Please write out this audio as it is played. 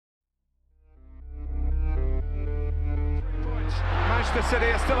Manchester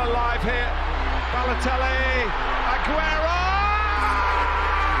City are still alive here. Balotelli, Aguero!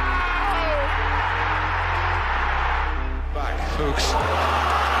 Back, Fuchs,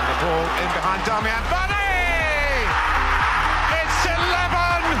 and the ball in behind Damian Vardy! It's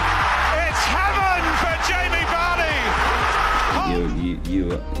 11! It's heaven for Jamie Vardy!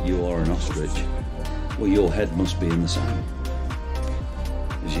 You are an ostrich. Well, your head must be in the sand.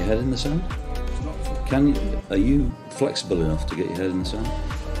 Is your head in the sand? Are you flexible enough to get your head in the sand?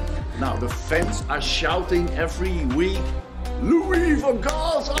 Now the fans are shouting every week, Louis van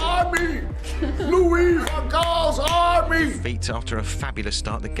Gaal's army! Louis van Gaal's army! Feet after a fabulous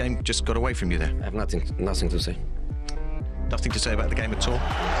start, the game just got away from you there. I have nothing to say. Nothing to say about the game at all.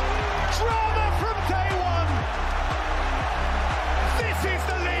 Drama from day one! This is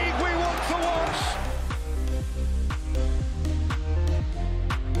the league we want to watch!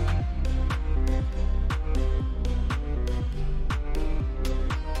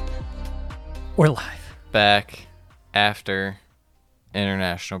 We're live. Back after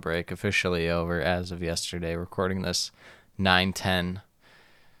international break, officially over as of yesterday, recording this 9/10.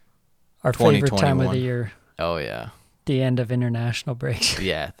 Our favorite time of the year. Oh, yeah. The end of international breaks.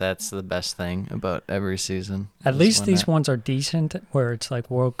 Yeah, that's the best thing about every season. At least these ones are decent, where it's like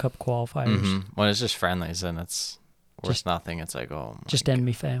World Cup qualifiers. Mm-hmm. When it's just friendlies and it's worth nothing, it's like, oh my just end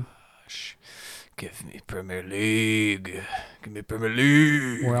me, fam. gosh. Give me Premier League. Give me Premier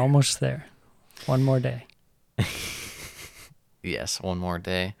League. We're almost there. One more day. Yes, one more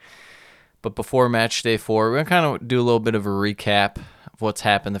day. But before match day 4, we're going to kind of do a little bit of a recap of what's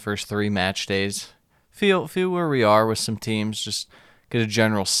happened the first 3 match days. Feel where we are with some teams, just get a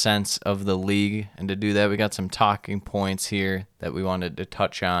general sense of the league. And to do that, we got some talking points here that we wanted to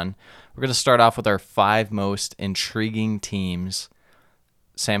touch on. We're going to start off with our 5 most intriguing teams.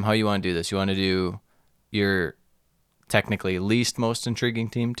 Sam, how you want to do this? You want to do your technically least most intriguing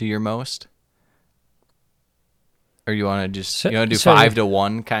team to your most? Or you want to just you want to do 5 to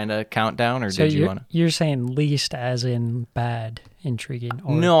 1 kind of countdown, or did you want to? You're saying least as in bad, intriguing?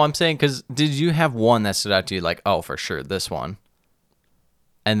 Or... No, I'm saying because did you have one that stood out to you like, oh, for sure, this one,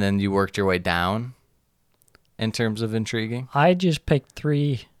 and then you worked your way down in terms of intriguing? I just picked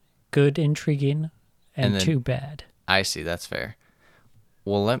 3 good, intriguing, and then 2 bad. I see, that's fair.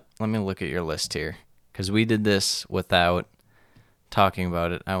 Well, let me look at your list here because we did this without talking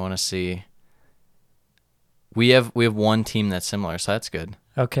about it. I want to see. We have one team that's similar, so that's good.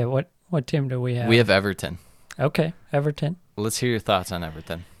 Okay, what team do we have? We have Everton. Okay, Everton. Let's hear your thoughts on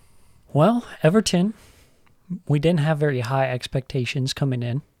Everton. Well, Everton, we didn't have very high expectations coming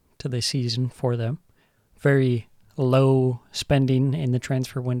in to the season for them. Very low spending in the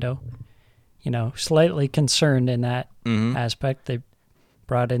transfer window. You know, slightly concerned in that aspect. They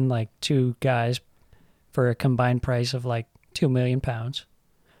brought in like 2 guys for a combined price of like £2 million.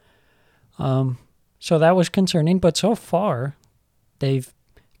 So that was concerning, but so far they've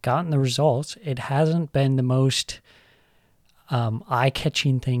gotten the results. It hasn't been the most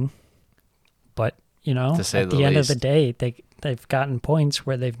eye-catching thing, but you know, at the end of the day, they've gotten points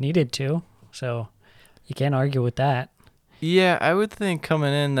where they've needed to, so you can't argue with that. Yeah, I would think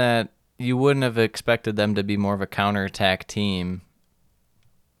coming in that you wouldn't have expected them to be more of a counterattack team,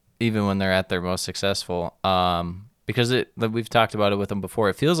 even when they're at their most successful, because we've talked about it with them before.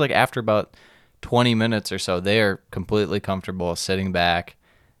 It feels like after about 20 minutes or so, they are completely comfortable sitting back,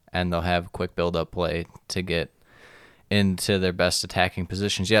 and they'll have quick build-up play to get into their best attacking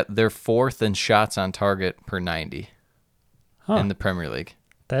positions. Yet they're 4th in shots on target per 90 in the Premier League.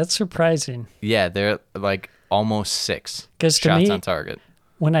 That's surprising. Yeah, they're like almost 6 shots on target.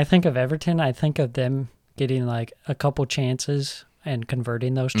 When I think of Everton, I think of them getting like a couple chances and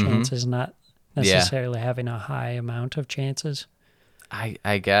converting those chances, not necessarily having a high amount of chances.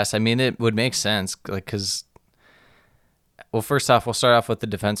 I guess. I mean, it would make sense, like, because, well, first off, we'll start off with the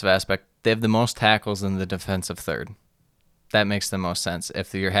defensive aspect. They have the most tackles in the defensive third. That makes the most sense.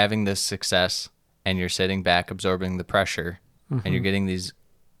 If you're having this success and you're sitting back, absorbing the pressure, and you're getting these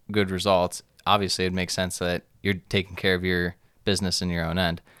good results, obviously it makes sense that you're taking care of your business in your own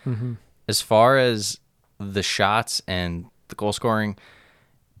end. As far as the shots and the goal scoring,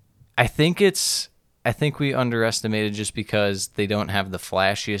 I think we underestimated just because they don't have the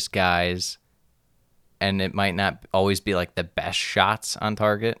flashiest guys, and it might not always be like the best shots on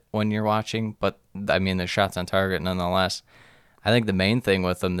target when you're watching, but I mean, the shots on target nonetheless. I think the main thing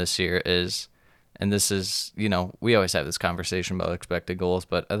with them this year is, and this is, you know, we always have this conversation about expected goals,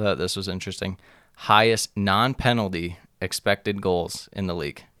 but I thought this was interesting. Highest non-penalty expected goals in the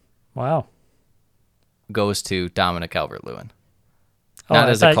league. Wow. Goes to Dominic Calvert-Lewin. Oh, Not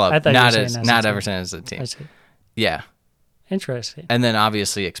as a club. Not Everton as a team. I see. Yeah. Interesting. And then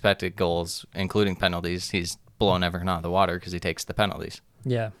obviously expected goals, including penalties, he's blowing everyone out of the water because he takes the penalties.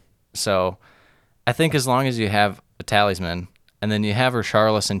 Yeah. So I think as long as you have a talisman, and then you have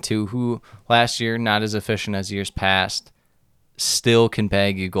Richarlison too, who last year, not as efficient as years past, still can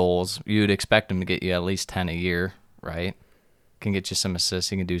bag you goals. You'd expect him to get you at least 10 a year, right? Can get you some assists.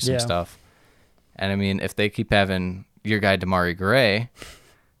 He can do some stuff. And I mean, if they keep having your guy Damari Gray,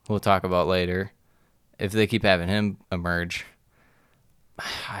 we'll talk about later, if they keep having him emerge,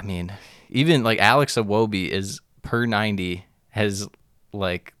 I mean, even like Alex Iwobi is per 90 has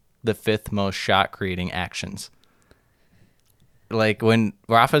like the 5th most shot creating actions. Like when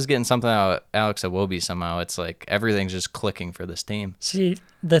Rafa's getting something out of Alex Iwobi somehow, it's like everything's just clicking for this team. See,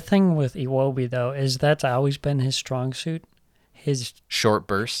 the thing with Iwobi though is that's always been his strong suit. His short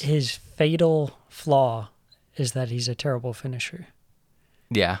bursts. His fatal flaw is that he's a terrible finisher.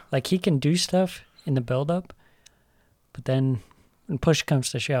 Yeah. Like he can do stuff in the build-up, but then when push comes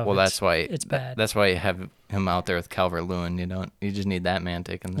to shove, well, that's why it's bad. That's why you have him out there with Calvert-Lewin. You just need that man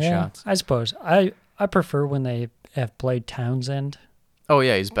taking the shots. I suppose. I prefer when they have played Townsend. Oh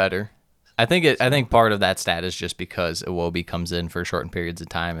yeah, he's better. I think part of that stat is just because Iwobi comes in for shortened periods of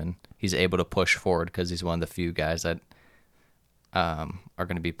time and he's able to push forward because he's one of the few guys that are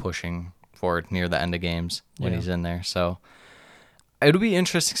going to be pushing forward near the end of games when he's in there. So it'll be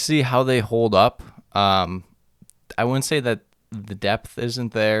interesting to see how they hold up. I wouldn't say that the depth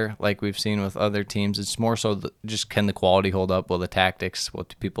isn't there like we've seen with other teams. It's more so just can the quality hold up? Will the tactics? Will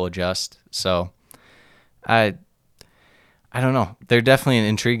people adjust? So I don't know. They're definitely an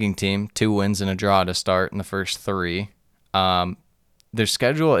intriguing team. 2 wins and a draw to start in the first 3. Their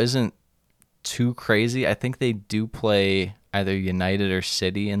schedule isn't too crazy. I think they do play either United or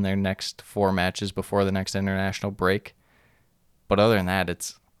City in their next 4 matches before the next international break. But other than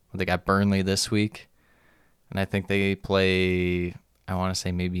that, they got Burnley this week. And I think they play, I want to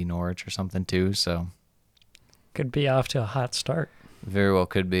say maybe Norwich or something too. So could be off to a hot start. Very well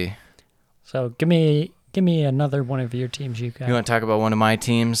could be. So give me another one of your teams you got. You want to talk about one of my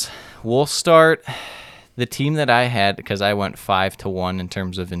teams? We'll start the team that I had because I went 5-1 in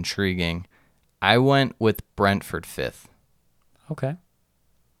terms of intriguing. I went with Brentford 5th. Okay.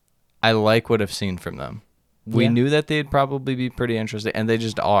 I like what I've seen from them. We knew that they'd probably be pretty interesting, and they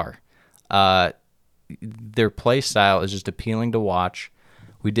just are. Their play style is just appealing to watch.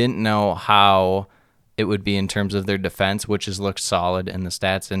 We didn't know how it would be in terms of their defense, which has looked solid, and the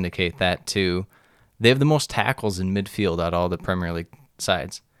stats indicate that too. They have the most tackles in midfield out of all the Premier League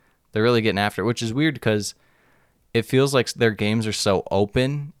sides. They're really getting after it, which is weird because it feels like their games are so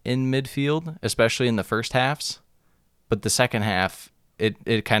open in midfield, especially in the first halves. But the second half,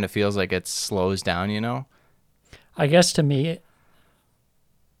 it kind of feels like it slows down, you know? I guess to me,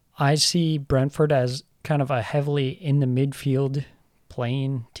 I see Brentford as kind of a heavily in the midfield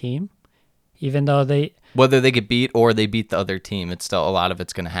playing team, even though whether they get beat or they beat the other team, it's still a lot of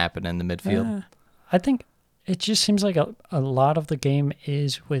it's going to happen in the midfield. I think it just seems like a lot of the game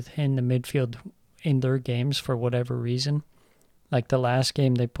is within the midfield in their games for whatever reason. Like the last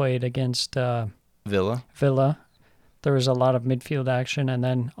game they played against Villa, there was a lot of midfield action, and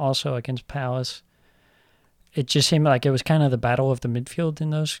then also against Palace. It just seemed like it was kind of the battle of the midfield in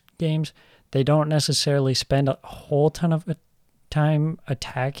those games. They don't necessarily spend a whole ton of time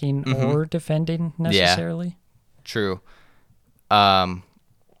attacking or defending necessarily. Yeah, true. And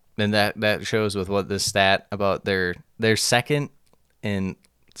that shows with what this stat about their second to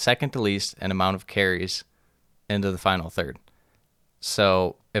least in amount of carries into the final third.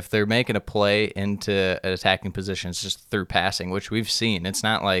 So if they're making a play into an attacking position, it's just through passing, which we've seen. It's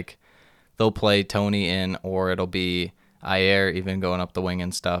not like they'll play Tony in or it'll be Ayer even going up the wing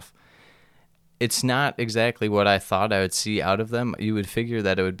and stuff. It's not exactly what I thought I would see out of them. You would figure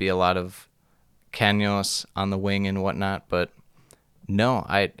that it would be a lot of Canos on the wing and whatnot, but no.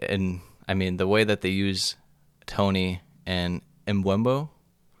 I mean the way that they use Tony and Mbeumo,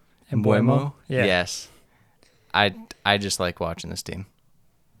 yes. I just like watching this team.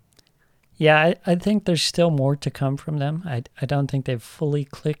 Yeah, I think there's still more to come from them. I don't think they've fully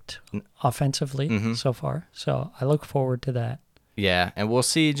clicked offensively so far, so I look forward to that. Yeah, and we'll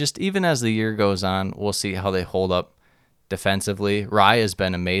see, just even as the year goes on, we'll see how they hold up defensively. Raya's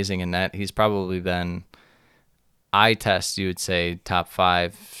been amazing in that. He's probably been, eye test, you would say, top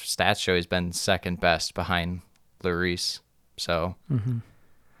 5. Stats show he's been second best behind Lloris. So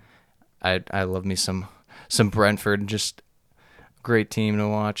I love me some Brentford, just great team to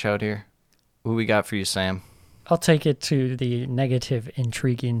watch out here. Who we got for you, Sam? I'll take it to the negative,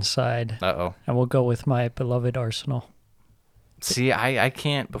 intriguing side. Uh-oh. And we'll go with my beloved Arsenal. See, I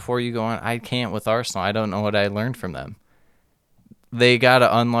can't, before you go on, I can't with Arsenal. I don't know what I learned from them. they got an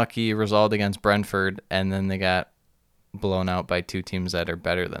unlucky result against Brentford, and then they got blown out by two teams that are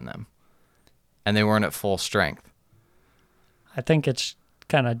better than them. And they weren't at full strength. I think it's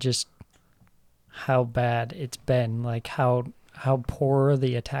kind of just how bad it's been, like how poor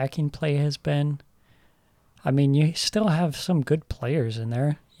the attacking play has been. I mean, you still have some good players in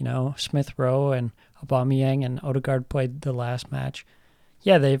there. You know, Smith Rowe and Aubameyang and Odegaard played the last match.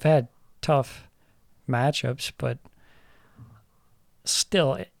 Yeah, they've had tough matchups, but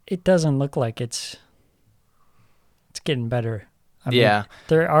still, it doesn't look like it's getting better. I mean,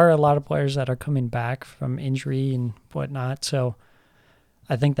 there are a lot of players that are coming back from injury and whatnot, so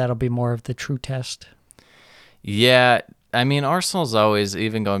I think that'll be more of the true test. Yeah, I mean, Arsenal's always,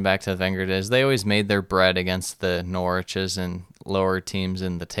 even going back to the Wenger days, they always made their bread against the Norwiches and lower teams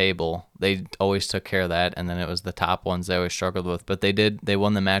in the table. They always took care of that, and then it was the top ones they always struggled with. But they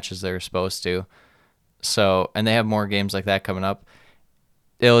won the matches they were supposed to. So, and they have more games like that coming up.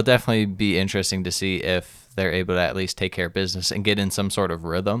 It'll definitely be interesting to see if they're able to at least take care of business and get in some sort of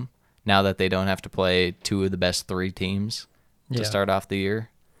rhythm now that they don't have to play two of the best three teams to start off the year.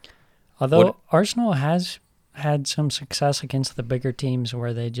 Although Arsenal has had some success against the bigger teams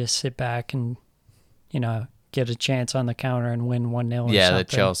where they just sit back and, you know, get a chance on the counter and win 1-0 or yeah, something.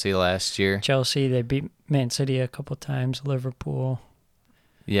 the Chelsea last year. Chelsea, they beat Man City a couple times, Liverpool.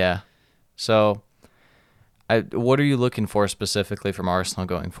 Yeah. So, what are you looking for specifically from Arsenal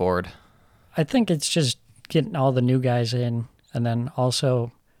going forward? I think it's just getting all the new guys in, and then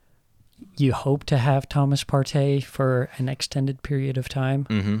also you hope to have Thomas Partey for an extended period of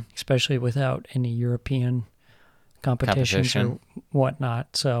time, especially without any European competitions or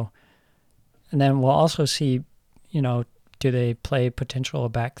whatnot. So, and then we'll also see, you know, do they play potential a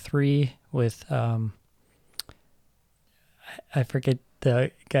back three with, I forget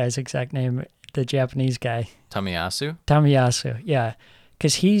the guy's exact name, the Japanese guy. Tomiyasu, yeah.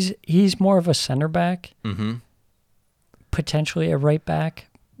 Because he's more of a center back, potentially a right back,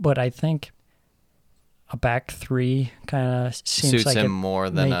 but I think a back three kind of seems suits like him it more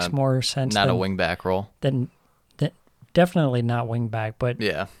than makes more sense. Not a wing back role. Definitely not wing back, but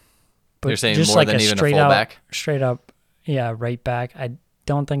yeah. But you're saying just more like than a even a straight fullback? Straight up, yeah, right back. I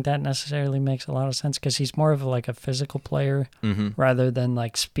don't think that necessarily makes a lot of sense because he's more of like a physical player rather than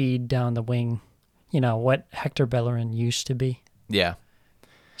like speed down the wing. You know, what Hector Bellerin used to be. Yeah.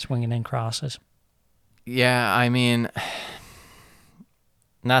 Swinging in crosses. Yeah, I mean,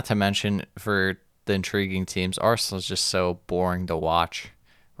 not to mention for the intriguing teams, Arsenal's just so boring to watch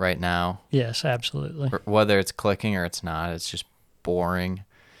right now. Yes, absolutely. Whether it's clicking or it's not, it's just boring.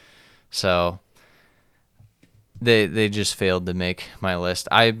 So they just failed to make my list.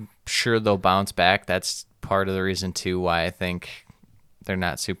 I'm sure they'll bounce back. That's part of the reason too why I think they're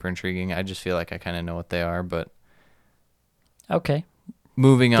not super intriguing. I just feel like I kind of know what they are, but okay.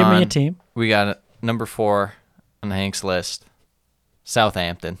 Moving on. Give me a team. We got number 4 on Hank's list.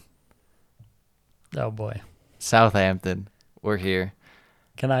 Southampton. Oh boy. Southampton. We're here.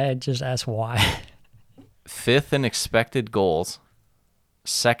 Can I just ask why? 5th in expected goals.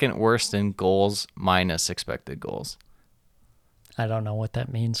 2nd worst in goals minus expected goals. I don't know what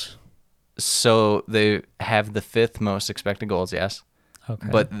that means. So they have the 5th most expected goals, yes. Okay.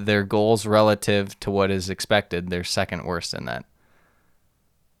 But their goals relative to what is expected, they're 2nd worst in that.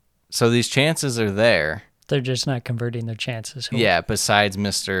 So these chances are there. They're just not converting their chances. Yeah, besides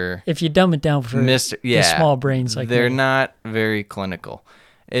Mr. If you dumb it down for the small brains like they're me. not very clinical.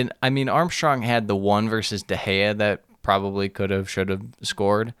 And I mean, Armstrong had the one versus De Gea that probably should have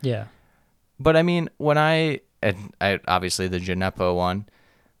scored. Yeah. But I mean, when I obviously the Gineppo one,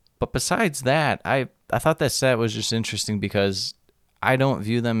 but besides that, I thought that stat was just interesting because I don't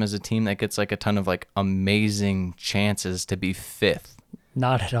view them as a team that gets like a ton of like amazing chances to be 5th.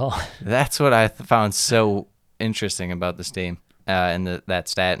 Not at all. That's what I found so interesting about this team, and that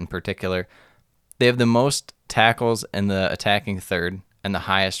stat in particular. They have the most tackles in the attacking third and the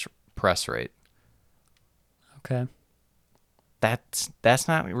highest press rate. Okay. That's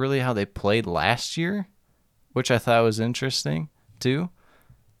not really how they played last year, which I thought was interesting too.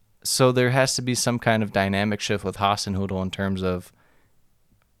 So there has to be some kind of dynamic shift with Hasenhüttl in terms of,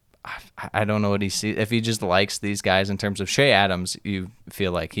 I don't know what he sees. If he just likes these guys in terms of Shea Adams, you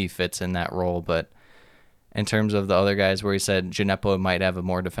feel like he fits in that role. But in terms of the other guys where he said Gineppo might have a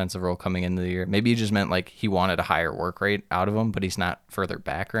more defensive role coming into the year, maybe he just meant like he wanted a higher work rate out of him, but he's not further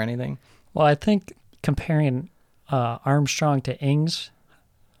back or anything. Well, I think comparing Armstrong to Ings,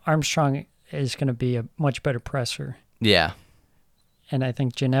 Armstrong is going to be a much better presser. Yeah. And I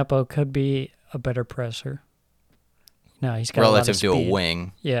think Gineppo could be a better presser. No, he's got relative a lot of to speed. a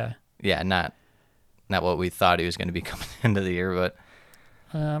wing. Yeah. Yeah, not not what we thought he was going to be coming into the year, but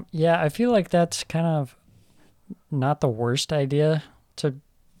Yeah, I feel like that's kind of not the worst idea to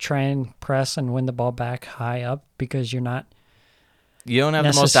try and press and win the ball back high up because you're not. you don't have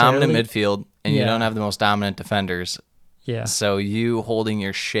the most dominant necessarily- midfield, and you Yeah. don't have the most dominant defenders. Yeah. So you holding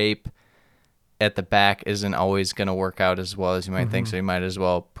your shape at the back isn't always going to work out as well as you might think. So you might as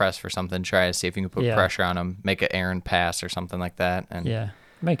well press for something, try to see if you can put Yeah. pressure on them, make an errant pass or something like that. And Yeah.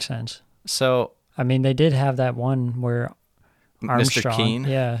 Makes sense. so I mean, they did have that one where Armstrong. Mr. Keane,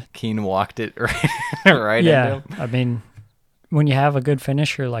 Yeah. Keane walked it right Yeah. into him. I mean, when you have a good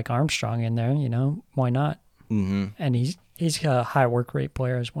finisher like Armstrong in there, why not? Hmm. And he's a high work rate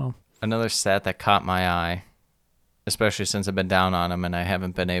player as well. Another stat that caught my eye, especially since I've been down on him and I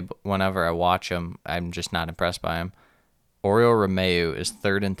haven't been able, whenever I watch him, I'm just not impressed by him. Oriol Romeu is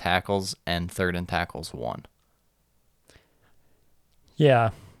third in tackles and third in tackles won.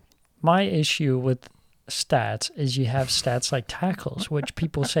 Yeah. My issue with stats is you have stats like tackles, which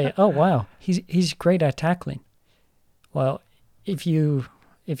people say, "Oh wow, he's great at tackling." Well, if you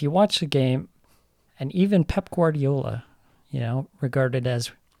watch the game, and even Pep Guardiola, regarded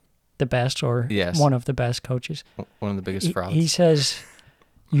as the best or Yes. one of the best coaches, One of the biggest frauds. he says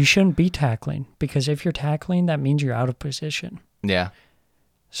you shouldn't be tackling because if you're tackling, that means you're out of position. Yeah.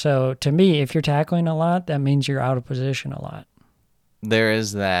 So to me, if you're tackling a lot, that means you're out of position a lot. There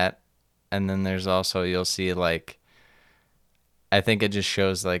is that. And then there's also, you'll see, like, I think it just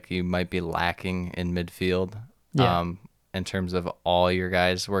shows, like, you might be lacking in midfield Yeah. in terms of all your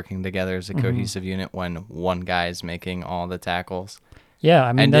guys working together as a Mm-hmm. cohesive unit when one guy's making all the tackles. Yeah,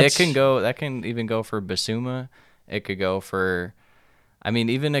 I mean And that's that can even go for Basuma. It could go for, I mean,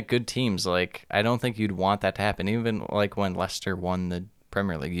 even at good teams, like, I don't think you'd want that to happen. Even, like, when Leicester won the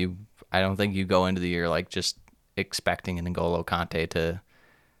Premier League, I don't think you go into the year, like, just expecting an N'Golo Kante to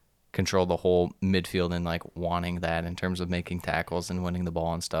control the whole midfield and like wanting that in terms of making tackles and winning the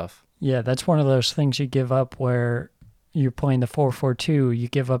ball and stuff. Yeah, that's one of those things you give up where you're playing the 4-4-2, you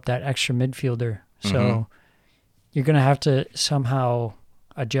give up that extra midfielder. So you're going to have to somehow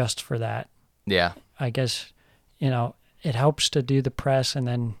adjust for that. Yeah. I guess, it helps to do the press and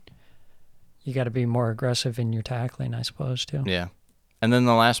then you got to be more aggressive in your tackling, I suppose, too. Yeah. And then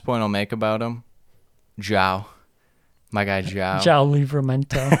the last point I'll make about him, João. My guy João. João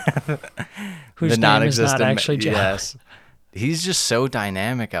Livramento, whose name is not actually João. Yes. He's just so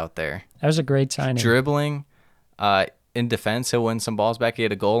dynamic out there. That was a great signing. Dribbling, in defense, he'll win some balls back. He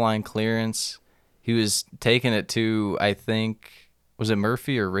had a goal line clearance. He was taking it to, I think, was it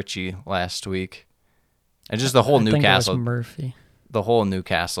Murphy or Richie last week? And just the whole I think it was Newcastle, Murphy. the whole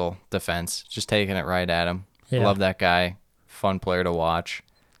Newcastle defense, just taking it right at him. Yeah. Love that guy. Fun player to watch.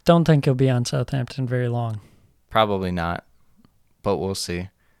 Don't think he'll be on Southampton very long. Probably not, but we'll see.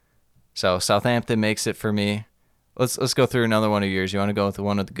 So Southampton makes it for me. Let's go through another one of yours. You want to go with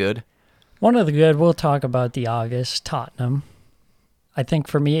one of the good? One of the good, we'll talk about the obvious, Tottenham. I think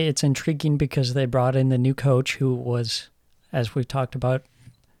for me it's intriguing because they brought in the new coach who was, as we talked about,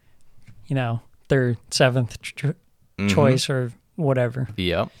 their seventh choice or whatever.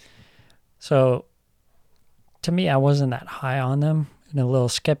 Yep. So to me, I wasn't that high on them and a little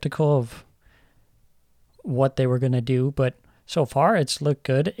skeptical of what they were going to do, but so far it's looked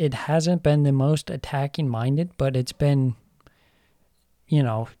good. It hasn't been the most attacking minded, but it's been,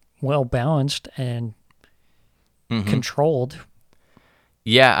 well balanced and controlled.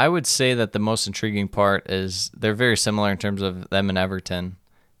 Yeah, I would say that the most intriguing part is they're very similar in terms of them and Everton,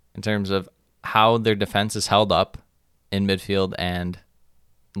 in terms of how their defense is held up in midfield and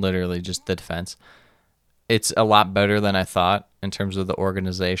literally just the defense. It's a lot better than I thought in terms of the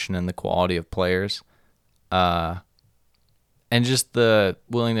organization and the quality of players. And just the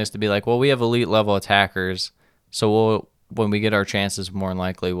willingness to be like, well, we have elite level attackers, so when we get our chances, more than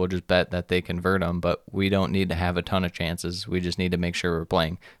likely, we'll just bet that they convert them, but we don't need to have a ton of chances. We just need to make sure we're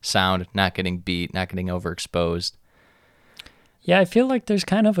playing sound, not getting beat, not getting overexposed. Yeah, I feel like there's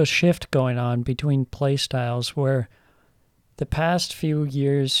kind of a shift going on between play styles where the past few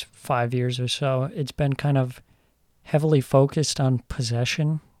years, 5 years or so, it's been kind of heavily focused on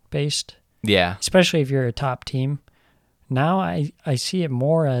possession based, Yeah. especially if you're a top team. Now I see it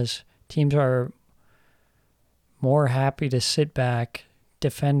more as teams are more happy to sit back,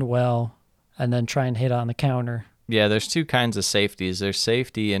 defend well, and then try and hit on the counter. Yeah, there's two kinds of safeties. There's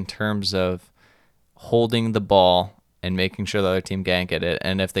safety in terms of holding the ball and making sure the other team can't get it.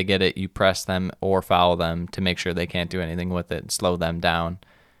 And if they get it, you press them or foul them to make sure they can't do anything with it and slow them down.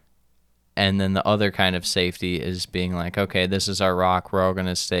 And then the other kind of safety is being like, okay, this is our rock. We're all going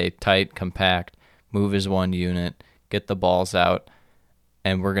to stay tight, compact, move as one unit, get the balls out,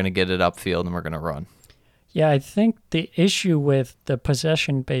 and we're going to get it upfield and we're going to run. Yeah, I think the issue with the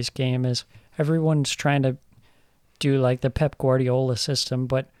possession-based game is everyone's trying to do like the Pep Guardiola system,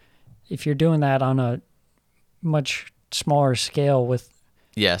 but if you're doing that on a much smaller scale with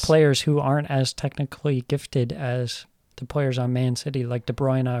Yes. players who aren't as technically gifted as the players on Man City, like De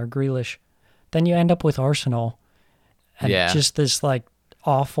Bruyne or Grealish, then you end up with Arsenal and Yeah. just this like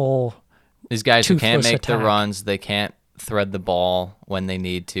awful. These guys who can't toothless make the attack. runs, they can't thread the ball when they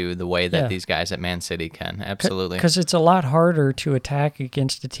need to the way that Yeah. these guys at Man City can. Absolutely. Because it's a lot harder to attack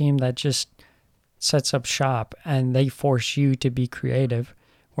against a team that just sets up shop and they force you to be creative.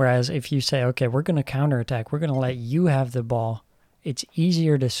 Whereas if you say, okay, we're going to counterattack, we're going to let you have the ball, it's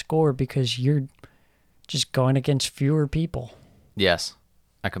easier to score because you're just going against fewer people. Yes,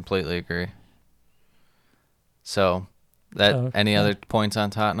 I completely agree. So, any other points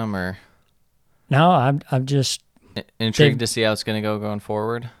on Tottenham, or No, I'm just intrigued to see how it's going to go going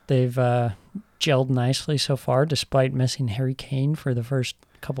forward? they've gelled nicely so far, despite missing Harry Kane for the first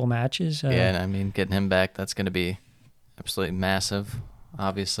couple matches. Yeah, I mean, getting him back, that's going to be absolutely massive,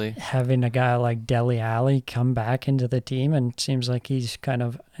 obviously. Having a guy like Dele Alli come back into the team, and it seems like he's kind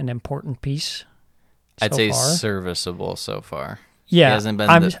of an important piece. I'd so say far. serviceable so far. Yeah, He hasn't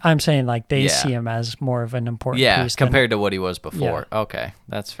been I'm saying like they Yeah. see him as more of an important yeah, piece compared to what he was before. Yeah. Okay,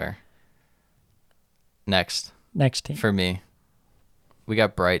 that's fair. Next, next team. for me, we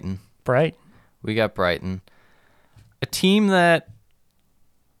got Brighton. Bright. We got Brighton. A team that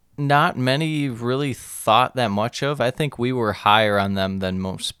not many really thought that much of. I think we were higher on them than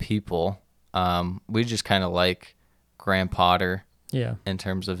most people. We just kind of like Graham Potter Yeah. in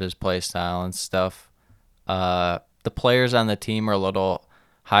terms of his play style and stuff. The players on the team are a little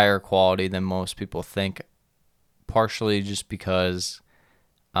higher quality than most people think, partially just because,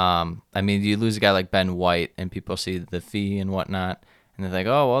 I mean, you lose a guy like Ben White and people see the fee and whatnot, and they're like,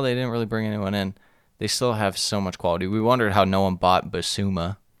 oh, well, they didn't really bring anyone in. They still have so much quality. We wondered how no one bought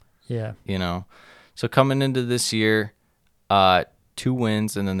Basuma, Yeah. you know. So coming into this year, 2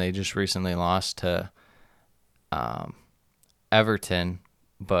 wins, and then they just recently lost to Everton.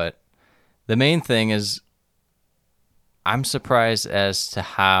 But the main thing is I'm surprised as to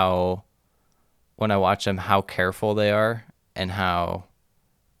how, when I watch them, how careful they are and how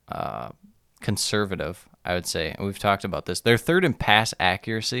conservative, I would say. And we've talked about this. They're third in pass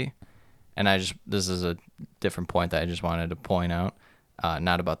accuracy, and this is a different point that I just wanted to point out.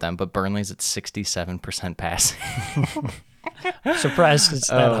 Not about them, but Burnley's at 67% passing. Surprised it's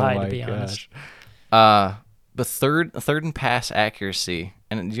that Oh high, my to be gosh. honest. But third in pass accuracy,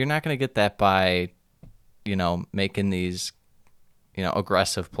 and you're not going to get that by, making these,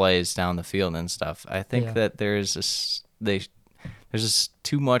 aggressive plays down the field and stuff. I think Yeah. that there's just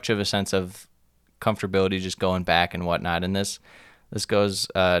too much of a sense of comfortability just going back and whatnot. And this goes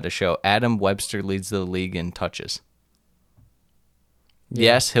to show Adam Webster leads the league in touches.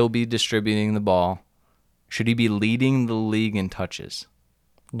 Yeah. Yes, he'll be distributing the ball. Should he be leading the league in touches?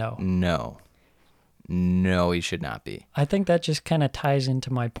 No. No, he should not be. I think that just kind of ties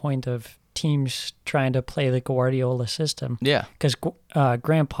into my point of teams trying to play the Guardiola system. Yeah. Because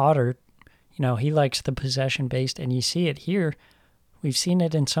Graham Potter, he likes the possession based, and you see it here. We've seen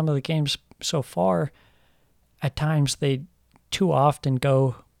it in some of the games so far. At times, they too often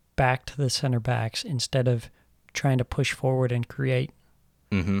go back to the center backs instead of trying to push forward and create.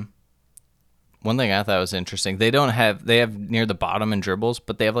 Mm-hmm. One thing I thought was interesting, they have near the bottom in dribbles,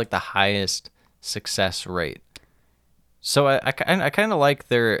 but they have like the highest success rate. So I kind of like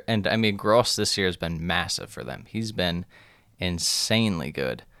and I mean, Gross this year has been massive for them. He's been insanely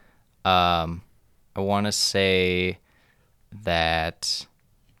good. I want to say that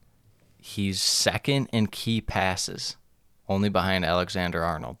he's second in key passes, only behind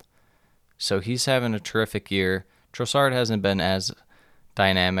Alexander-Arnold. So he's having a terrific year. Trossard hasn't been as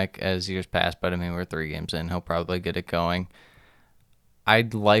dynamic as years past, but I mean, we're 3 games in. He'll probably get it going. I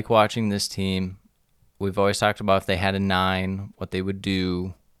like watching this team. We've always talked about if they had a 9, what they would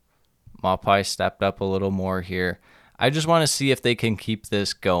do. Maupay stepped up a little more here. I just want to see if they can keep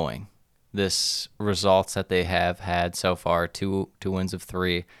this going. This results that they have had so far, 2 wins of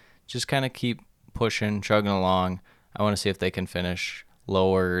 3. Just kind of keep pushing, chugging along. I want to see if they can finish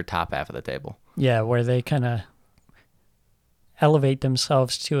lower, top half of the table. Yeah, where they kind of elevate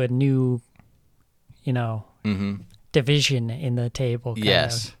themselves to a new, division in the table.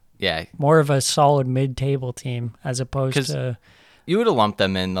 Yes. Of. Yeah. More of a solid mid-table team as opposed to... You would have lumped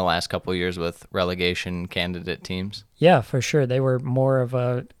them in the last couple of years with relegation candidate teams. Yeah, for sure. They were more of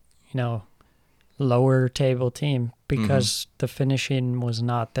a, lower table team because the finishing was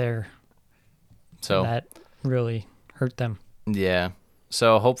not there. So that really hurt them. Yeah.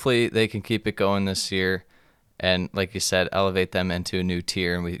 So hopefully they can keep it going this year. and like you said, elevate them into a new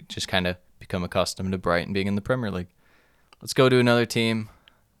tier, and we just kind of become accustomed to Brighton being in the Premier League. Let's go to another team.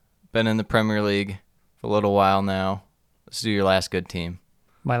 Been in the Premier League for a little while now. Let's do your last good team.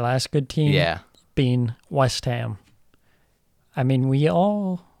 My last good team Yeah. being West Ham. I mean, we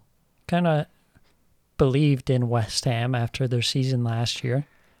all kind of believed in West Ham after their season last year.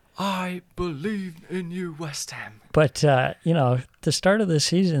 I believe in you, West Ham. But, the start of the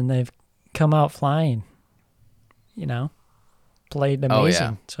season, they've come out flying. Played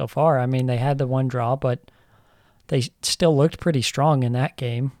amazing so far. I mean, they had the one draw, but they still looked pretty strong in that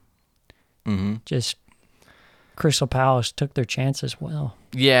game. Mm-hmm. Just Crystal Palace took their chances well.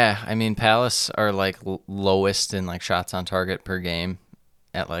 Yeah, I mean, Palace are like lowest in like shots on target per game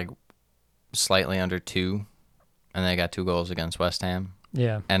at like slightly under 2, and they got 2 goals against West Ham.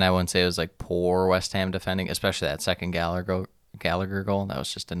 Yeah. And I wouldn't say it was like poor West Ham defending, especially that second Gallagher goal. That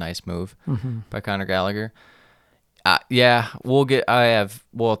was just a nice move by Conor Gallagher.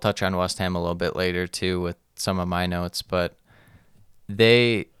 We'll touch on West Ham a little bit later too with some of my notes, but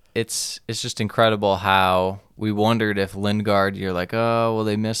it's just incredible how we wondered if Lingard, you're like, oh, will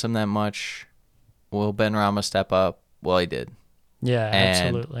they miss him that much? Will Ben Rama step up? Well, he did. Yeah, And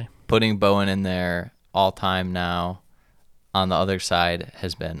absolutely. putting Bowen in there all time now on the other side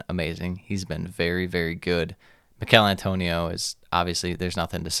has been amazing. He's been very, very good. Mikel Antonio is obviously, there's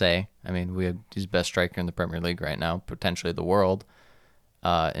nothing to say. I mean, he's best striker in the Premier League right now, potentially the world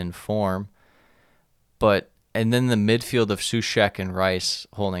in form. And then the midfield of Soucek and Rice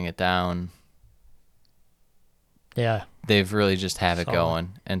holding it down. Yeah. They've really just have it Solid.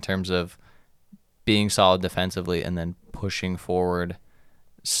 going in terms of being solid defensively and then pushing forward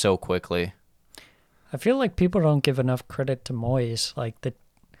so quickly. I feel like people don't give enough credit to Moyes. Like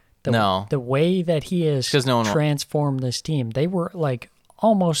No. the way that he has 'Cause no one will- transformed this team. They were like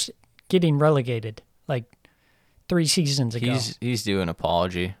almost getting relegated like 3 seasons ago. He's due an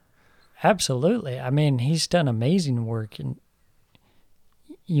apology. Absolutely. I mean, he's done amazing work, and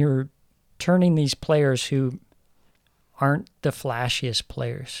you're turning these players who aren't the flashiest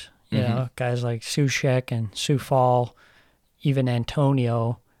players. You know, guys like Soucek and Soufal, even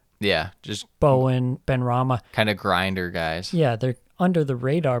Antonio, Yeah, just Bowen, Benrahma. kind of grinder guys. Yeah, they're under the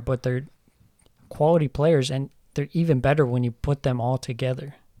radar, but they're quality players, and they're even better when you put them all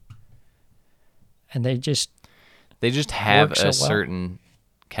together. And they just have work so a well. certain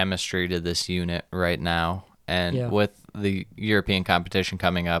chemistry to this unit right now. And Yeah. with the European competition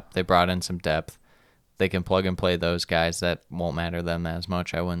coming up, they brought in some depth. They can plug and play those guys. That won't matter to them as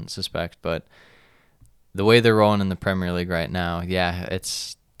much, I wouldn't suspect. But the way they're rolling in the Premier League right now,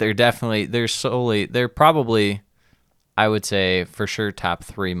 they're probably, I would say, for sure, top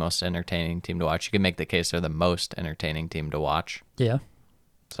 3 most entertaining team to watch. You can make the case they're the most entertaining team to watch. yeah.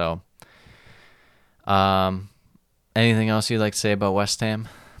 So, anything else you'd like to say about West Ham?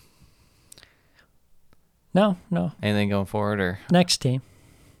 No. Anything going forward, or Next team.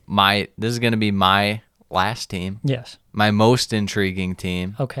 this is going to be my last team, Yes. my most intriguing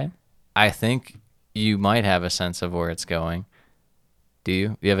team. Okay. I think you might have a sense of where it's going. Do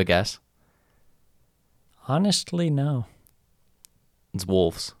you? You have a guess? Honestly, no. It's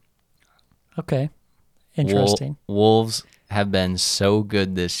Wolves. Okay. Interesting. Wolves have been so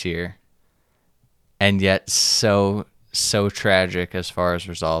good this year, and yet so tragic as far as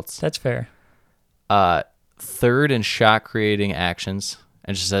results. That's fair. Third in shot creating actions.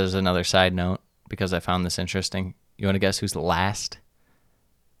 And just as another side note, because I found this interesting, you want to guess who's last?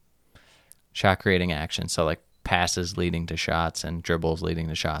 Shot creating actions. So like passes leading to shots and dribbles leading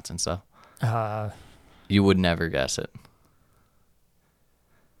to shots and stuff. You would never guess it.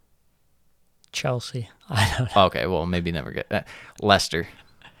 Chelsea. I don't know. Okay, well, maybe never get Leicester.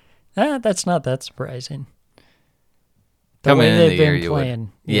 That's not that surprising. The Coming way in they've the year, been you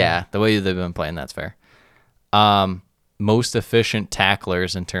playing. would. Yeah, the way they've been playing, that's fair. Most efficient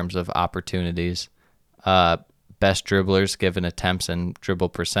tacklers in terms of opportunities. Best dribblers given attempts and dribble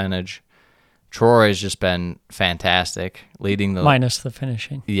percentage. Troy has just been fantastic, leading the Minus the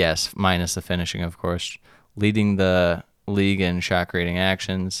finishing. Yes, minus the finishing, of course. Leading the league in shot creating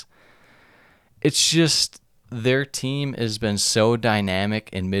actions. It's just their team has been so dynamic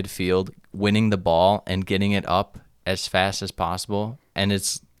in midfield, winning the ball and getting it up as fast as possible. And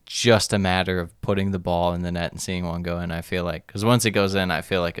it's just a matter of putting the ball in the net and seeing one go in, I feel like. Because once it goes in, I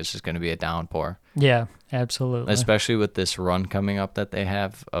feel like it's just going to be a downpour. Yeah, absolutely. Especially with this run coming up that they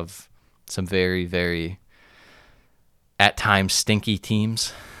have of some very, very, at times, stinky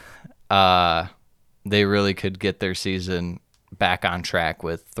teams. They really could get their season back on track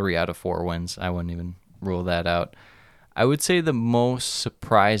with 3 out of 4 wins. I wouldn't even rule that out. I would say the most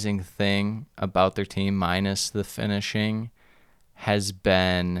surprising thing about their team, minus the finishing, has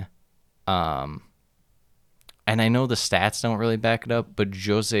been, and I know the stats don't really back it up, but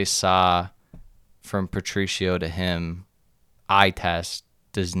Jose Sa, from Patricio to him, eye test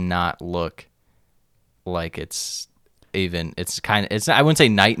does not look like it's I wouldn't say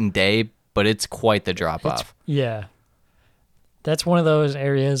night and day, but it's quite the drop off. Yeah. That's one of those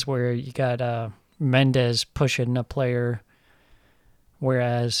areas where you got Mendez pushing a player,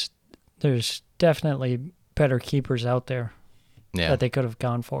 whereas there's definitely better keepers out there that they could have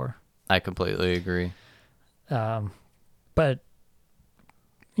gone for. I completely agree. But,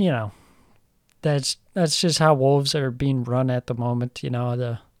 that's just how Wolves are being run at the moment,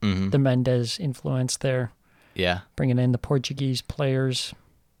 the Mendez influence there. Yeah. Bringing in the Portuguese players.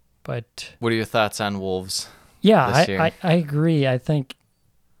 But what are your thoughts on Wolves? Yeah, this year? I agree. I think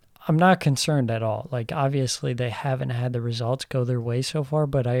I'm not concerned at all. Like, obviously, they haven't had the results go their way so far,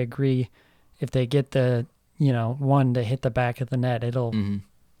 but I agree if they get the, one to hit the back of the net, it'll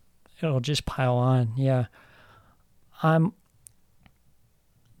just pile on. Yeah.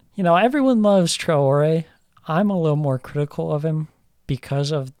 Everyone loves Traore. I'm a little more critical of him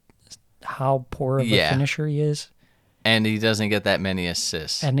because of how poor of a finisher he is. And he doesn't get that many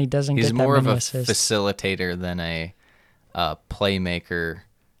assists. He's more of a assists. facilitator than a playmaker.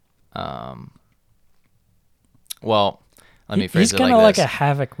 Well, let me phrase it like this. He's kind of like a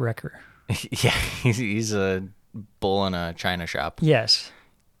havoc wrecker. Yeah, he's a bull in a china shop. Yes.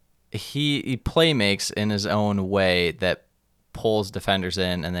 He play makes in his own way that pulls defenders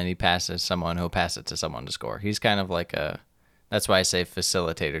in, and then he passes someone who'll pass it to someone to score. He's kind of like that's why I say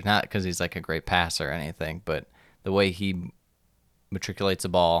facilitator, not because he's like a great passer or anything, but the way he matriculates the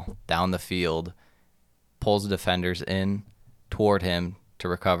ball down the field, pulls defenders in toward him to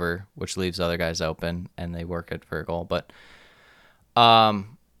recover, which leaves other guys open, and they work it for a goal. But, solely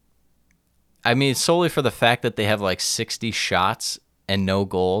for the fact that they have like 60 shots and no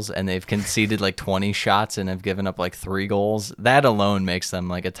goals, and they've conceded like 20 shots and have given up like 3 goals, that alone makes them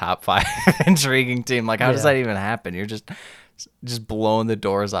like a top 5 intriguing team. Like, how does that even happen? You're just blowing the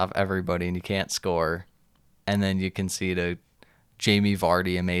doors off everybody, and you can't score. And then you concede a Jamie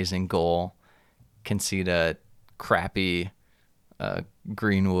Vardy amazing goal, concede a crappy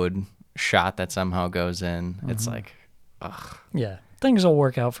Greenwood shot that somehow goes in. It's like, ugh. Yeah, things will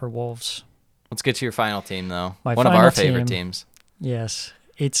work out for Wolves. Let's get to your final team, though. One of our favorite teams. Yes,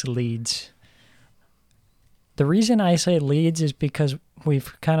 it's Leeds. The reason I say Leeds is because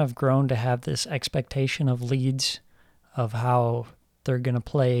we've kind of grown to have this expectation of Leeds, of how they're going to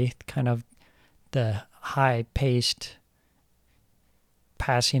play, kind of the high-paced,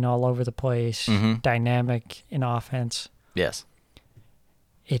 passing all over the place, dynamic in offense. Yes.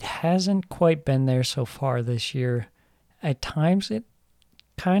 It hasn't quite been there so far this year. At times it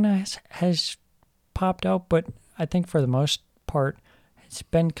kind of has popped out, but I think for the most part it's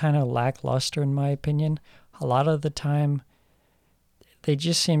been kind of lackluster in my opinion. A lot of the time they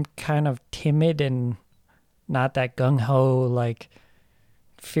just seem kind of timid and not that gung-ho, like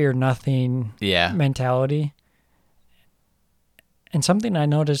fear nothing mentality. And something I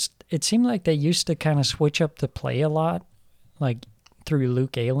noticed, it seemed like they used to kind of switch up the play a lot, like through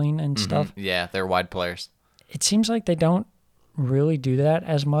Luke Ayling and stuff. Yeah, they're wide players. It seems like they don't really do that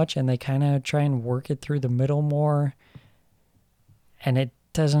as much, and they kind of try and work it through the middle more, and it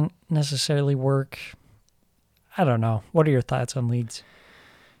doesn't necessarily work. I don't know. What are your thoughts on Leeds?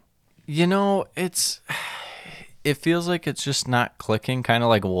 It feels like it's just not clicking, kind of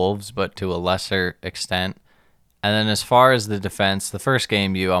like Wolves, but to a lesser extent. And then as far as the defense, the first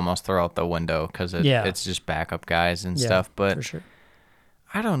game you almost throw out the window because it's just backup guys and stuff. But for sure.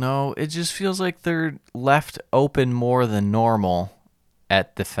 I don't know. It just feels like they're left open more than normal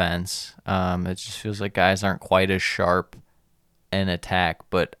at defense. It just feels like guys aren't quite as sharp in attack,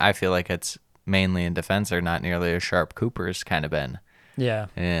 but I feel like it's mainly in defense. They're not nearly as sharp. Cooper's kind of been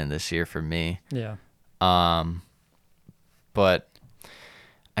in this year for me. Yeah. But,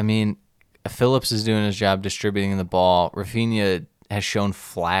 Phillips is doing his job distributing the ball. Rafinha has shown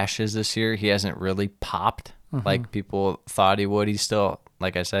flashes this year. He hasn't really popped like people thought he would. He's still,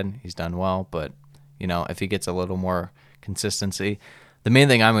 like I said, he's done well. But, if he gets a little more consistency. The main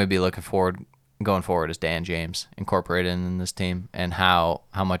thing I'm going to be looking forward going forward is Dan James incorporated in this team and how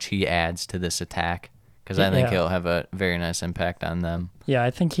much he adds to this attack. Because I think he'll have a very nice impact on them. Yeah,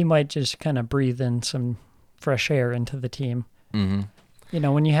 I think he might just kind of breathe in some fresh air into the team. Mm-hmm.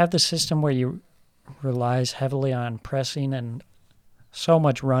 When you have the system where you relies heavily on pressing and so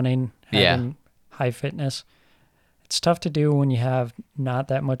much running, having high fitness, it's tough to do when you have not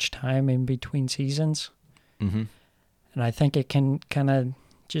that much time in between seasons. Mm-hmm. And I think it can kind of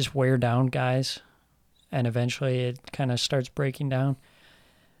just wear down guys, and eventually it kind of starts breaking down.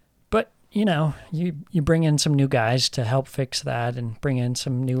 But, you bring in some new guys to help fix that and bring in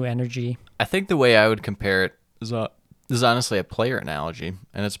some new energy. I think the way I would compare it is honestly a player analogy,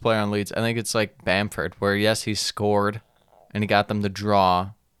 and it's a player on Leeds. I think it's like Bamford, where yes, he scored and he got them to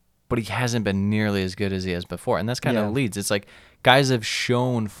draw, but he hasn't been nearly as good as he has before. And that's kind of Leeds. It's like guys have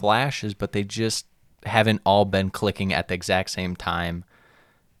shown flashes, but they just haven't all been clicking at the exact same time.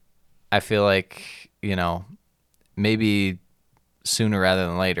 I feel like, maybe sooner rather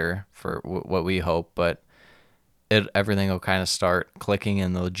than later for what we hope, but everything will kind of start clicking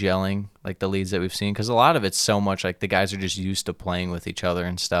and they'll gelling, like the leads that we've seen, because a lot of it's so much like the guys are just used to playing with each other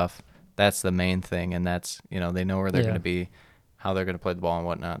and stuff. That's the main thing, and that's, they know where they're going to be, how they're going to play the ball and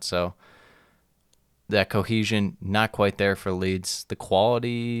whatnot. So that cohesion, not quite there for Leeds. The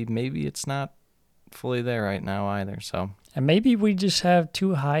quality, maybe it's not fully there right now either. So, and maybe we just have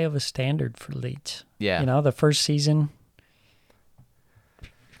too high of a standard for Leeds. Yeah. The first season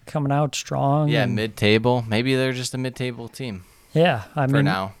coming out strong. Yeah, mid-table. Maybe they're just a mid-table team. Yeah, I mean,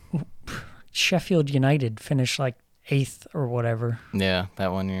 now. Sheffield United finished like 8th or whatever. Yeah,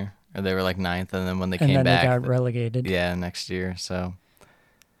 that one year. Or they were like 9th, and then when they and came then back, they got relegated. Yeah, next year. So,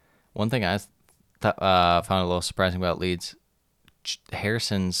 one thing I found a little surprising about Leeds,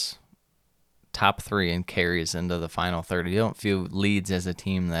 Harrison's top 3 in carries into the final 30. You don't view Leeds as a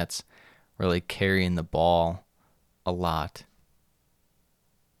team that's really carrying the ball a lot.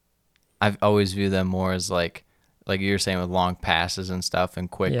 I've always viewed them more as like you were saying, with long passes and stuff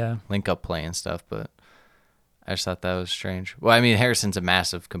and quick link-up play and stuff, but I just thought that was strange. Well, I mean, Harrison's a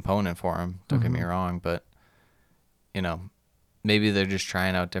massive component for him, don't get me wrong, but, maybe they're just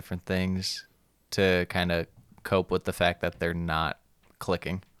trying out different things to kind of cope with the fact that they're not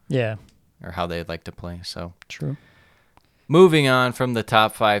clicking. Yeah. Or how they'd like to play. So True. Moving on from the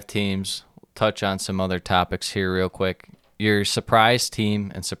top 5 teams, we'll touch on some other topics here real quick. Your surprise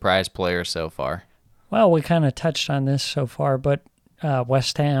team and surprise player so far. Well, we kind of touched on this so far, but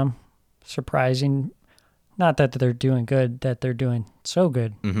West Ham, surprising. Not that they're doing good, that they're doing so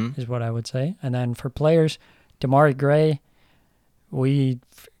good is what I would say. And then for players, Damari Gray, we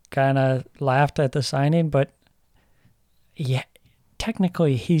kind of laughed at the signing, but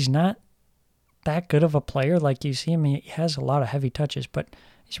technically he's not that good of a player. Like you see him, he has a lot of heavy touches, but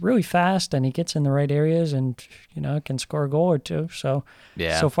he's really fast and he gets in the right areas and, can score a goal or two. So,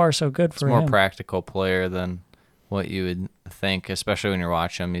 so far so good for him. He's a more practical player than what you would think, especially when you're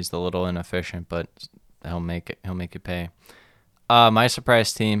watching him. He's a little inefficient, but he'll make it pay. My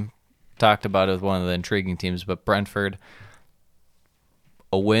surprise team, talked about it with one of the intriguing teams, but Brentford,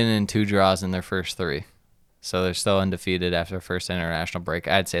 a win and 2 draws in their first 3. So they're still undefeated after the first international break.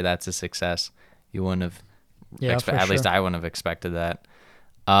 I'd say that's a success. You wouldn't have at least I wouldn't have expected that.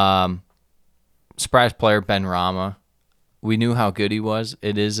 Surprise player, Ben Rama. We knew how good he was.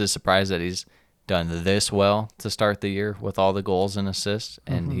 It is a surprise that he's done this well to start the year with all the goals and assists,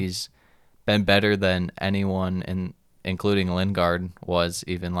 and he's been better than anyone, including Lingard, was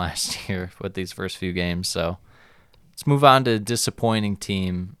even last year with these first few games. So let's move on to disappointing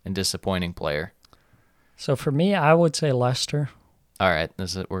team and disappointing player. So for me, I would say Leicester. All right,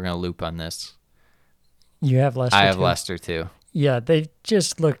 we're going to loop on this. You have Leicester I have too? Leicester too. Yeah, they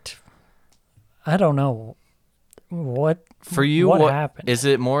just looked, I don't know, what for you, what happened? Is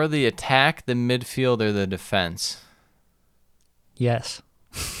it more the attack, the midfield, or the defense? Yes.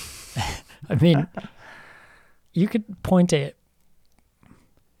 I mean, you could point to it.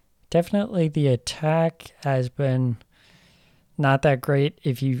 Definitely the attack has been not that great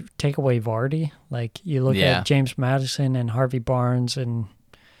if you take away Vardy. Like, you look at James Maddison and Harvey Barnes, and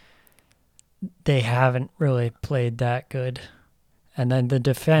they haven't really played that good. And then the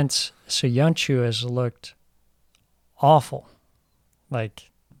defense, Soyuncu has looked awful.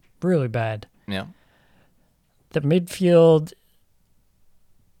 Like, really bad. Yeah. The midfield,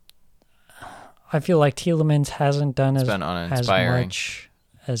 I feel like Tielemans hasn't done as much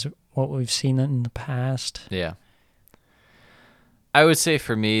as what we've seen in the past. Yeah. I would say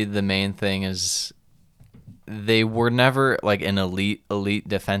for me, the main thing is they were never like an elite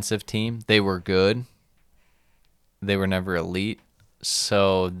defensive team. They were good. They were never elite.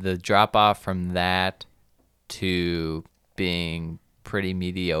 So the drop off from that to being pretty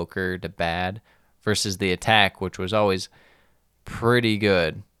mediocre to bad versus the attack, which was always pretty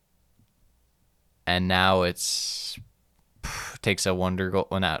good. And now takes a wonder goal.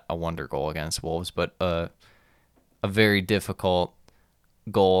 Well, not a wonder goal against Wolves, but a very difficult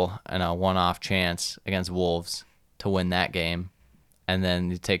goal and a one-off chance against Wolves to win that game. And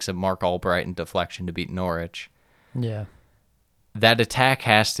then it takes a Mark Albrighton deflection to beat Norwich. Yeah. That attack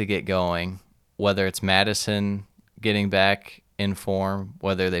has to get going, whether it's Madison getting back in form,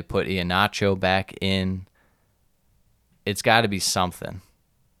 whether they put Iheanacho back in. It's got to be something,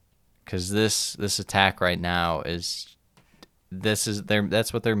 because this attack right now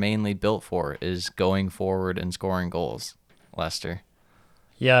that's what they're mainly built for, is going forward and scoring goals. Leicester.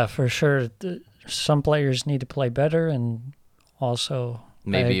 Yeah, for sure. Some players need to play better, and also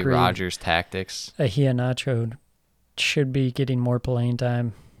Maybe Rodgers' tactics. Iheanacho should be getting more playing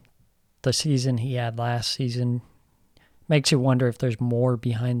time. The season he had last season makes you wonder if there's more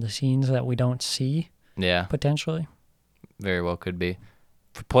behind the scenes that we don't see. Yeah, potentially. Very well could be.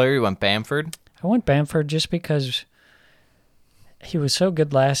 For player, you went Bamford? I went Bamford just because he was so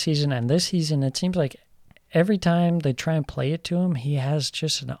good last season, and this season it seems like every time they try and play it to him, he has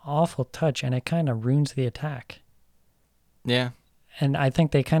just an awful touch, and it kind of ruins the attack. Yeah. And I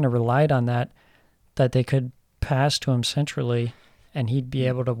think they kind of relied on that they could pass to him centrally, and he'd be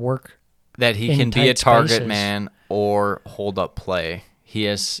able to work. That he can be a target spaces. man or hold up play.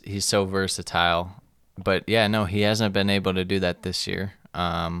 He's so versatile. But yeah, no, he hasn't been able to do that this year.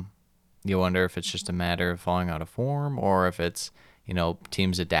 You wonder if it's just a matter of falling out of form, or if it's,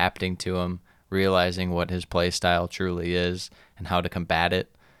 teams adapting to him, realizing what his play style truly is and how to combat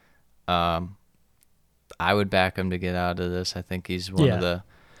it. I would back him to get out of this. I think he's one of the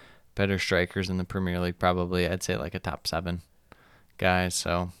better strikers in the Premier League, probably. I'd say like a top 7 guy.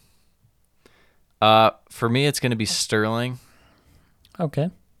 So for me, it's going to be Sterling.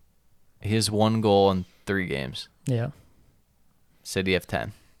 Okay. He has 1 goal in 3 games. Yeah. City have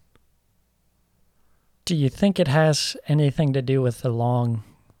 10. Do you think it has anything to do with the long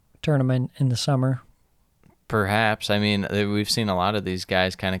tournament in the summer? Perhaps. I mean, we've seen a lot of these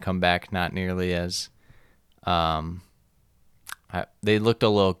guys kind of come back not nearly as... they looked a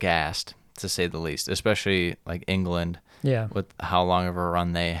little gassed, to say the least, especially like England with how long of a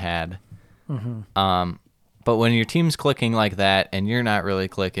run they had. Mm-hmm. But when your team's clicking like that and you're not really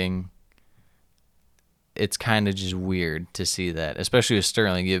clicking, it's kind of just weird to see that, especially with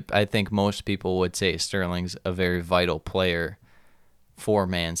Sterling. I think most people would say Sterling's a very vital player for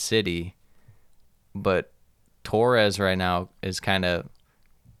Man City, but Torres right now is kind of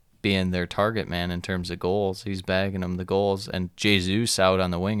being their target man in terms of goals. He's bagging them the goals, and Jesus out on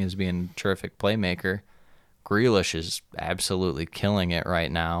the wing is being a terrific playmaker. Grealish is absolutely killing it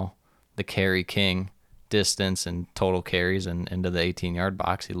right now. The carry king, distance and total carries and into the 18-yard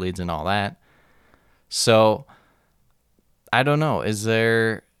box. He leads in all that. So, I don't know.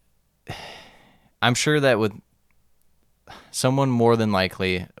 I'm sure that with someone more than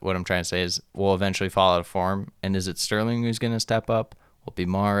likely, what I'm trying to say is, will eventually fall out of form. And is it Sterling who's going to step up? Will it be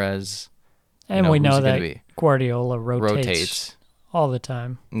Mahrez? And we know that Guardiola rotates all the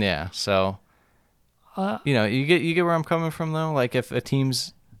time. Yeah, so you get where I'm coming from though. Like if a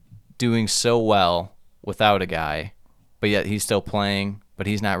team's doing so well without a guy, but yet he's still playing, but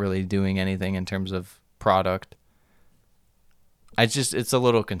he's not really doing anything in terms of product. It's a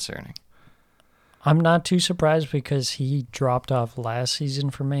little concerning. I'm not too surprised because he dropped off last season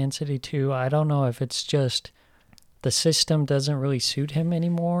for Man City too. I don't know if it's just the system doesn't really suit him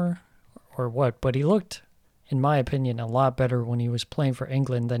anymore or what, but he looked, in my opinion, a lot better when he was playing for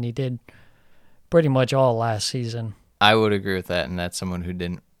England than he did pretty much all last season. I would agree with that, and that's someone who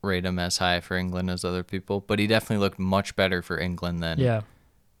didn't rate him as high for England as other people, but he definitely looked much better for England than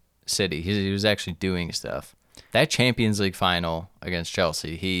City. He was actually doing stuff. That Champions League final against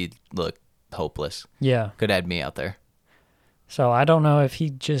Chelsea, he looked hopeless. Yeah. Could add me out there. So I don't know if he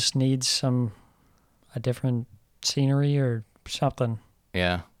just needs a different scenery or something.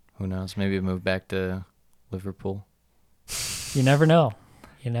 Yeah, who knows? Maybe move back to Liverpool. You never know.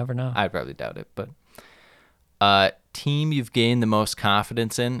 I'd probably doubt it, but team you've gained the most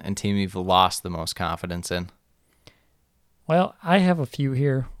confidence in and team you've lost the most confidence in? Well, I have a few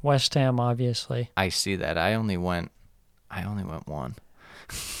here. West Ham, obviously. I see that. I only went one.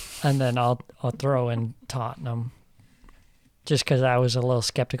 And then I'll throw in Tottenham, just because I was a little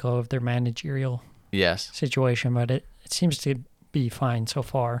skeptical of their managerial situation, but it seems to be fine so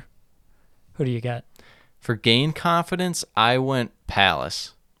far. Who do you got? For gain confidence, I went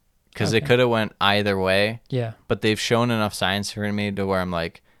Palace, because it could have went either way. Yeah. But they've shown enough signs for me to where I'm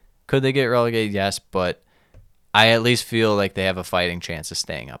like, could they get relegated? Yes, but I at least feel like they have a fighting chance of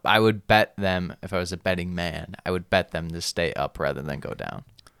staying up. I would bet them, if I was a betting man, I would bet them to stay up rather than go down.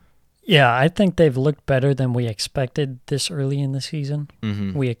 Yeah, I think they've looked better than we expected this early in the season.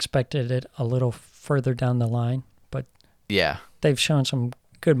 Mm-hmm. We expected it a little further down the line, but they've shown some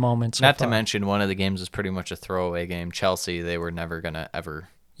good moments. Not to mention, one of the games was pretty much a throwaway game. Chelsea, they were never going to ever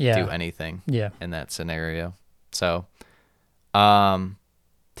do anything in that scenario. So,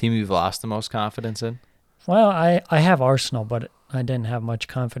 team you've lost the most confidence in? Well, I have Arsenal, but I didn't have much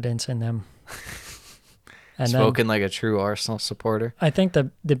confidence in them. And Spoken like a true Arsenal supporter. I think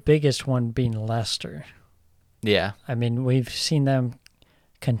the biggest one being Leicester. Yeah. I mean, we've seen them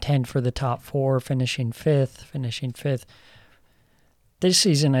contend for the top 4, finishing fifth. This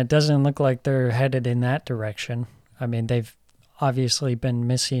season, it doesn't look like they're headed in that direction. I mean, they've obviously been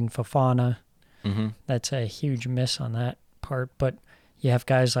missing Fofana. Mm-hmm. That's a huge miss on that part. But you have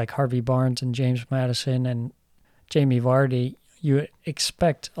guys like Harvey Barnes and James Maddison and Jamie Vardy. You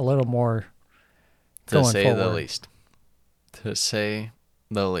expect a little more To going say forward. the least. To say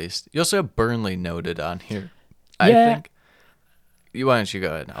the least. You also have Burnley noted on here. I Yeah. think. Why don't you go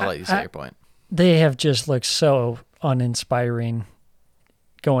ahead? I'll let you say your point. They have just looked so uninspiring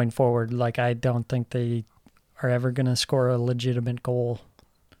going forward. Like, I don't think they are ever going to score a legitimate goal.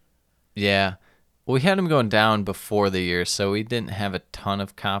 Yeah. We had them going down before the year, so we didn't have a ton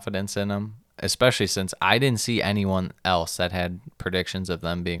of confidence in them, especially since I didn't see anyone else that had predictions of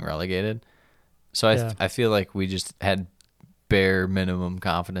them being relegated. So I feel like we just had bare minimum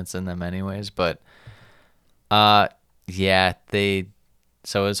confidence in them anyways. But, yeah,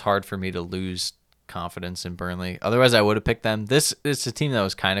 so it's hard for me to lose confidence in Burnley. Otherwise, I would have picked them. This is a team that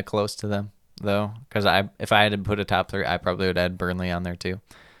was kind of close to them, though, because if I had to put a top 3, I probably would have had Burnley on there too.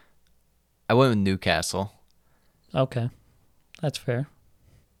 I went with Newcastle. Okay. That's fair.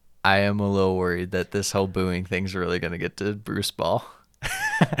 I am a little worried that this whole booing thing's really going to get to Bruce Ball.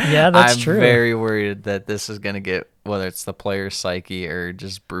 Yeah, that's I'm true. very worried that this is going to get, whether it's the player's psyche or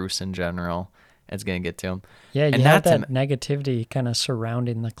just Bruce in general, it's going to get to him. Yeah, you And have not that negativity kind of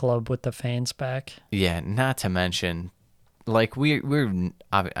surrounding the club with the fans back. Yeah, not to mention, like, I don't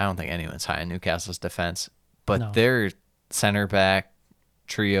think anyone's high on Newcastle's defense, but No. their center back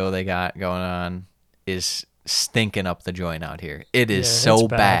trio they got going on is stinking up the joint out here. It is Yeah, so it's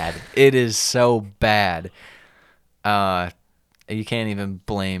bad. bad. It is so bad. You can't even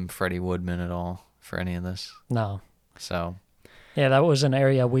blame Freddie Woodman at all for any of this. No. So Yeah, that was an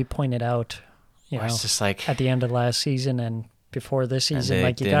area we pointed out, it's just like at the end of last season and before this season. they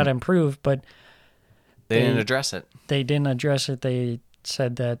Like, you got to didn't- improve, but they didn't address it. they didn't address it. They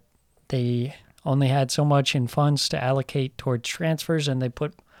said that they only had so much in funds to allocate towards transfers, and they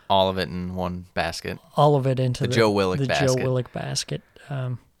put All of it in one basket, all of it into The Joe Willock the basket. Joe Willock basket.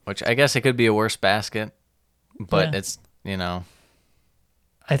 which I guess it could be a worse basket, but Yeah. it's,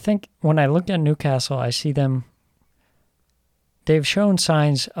 I think when I look at Newcastle, I see them. They've shown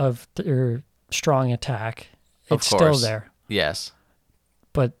signs of their strong attack. Of It's still course. there, yes.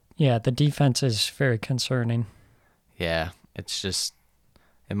 but yeah, the defense is very concerning. Yeah, it's just,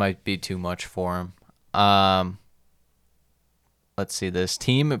 it might be too much for him. Let's see this.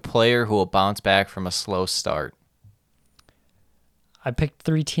 Team player who will bounce back from a slow start. I picked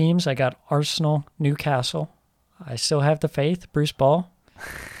 3 teams. I got Arsenal, Newcastle. I still have the faith, Bruce Ball,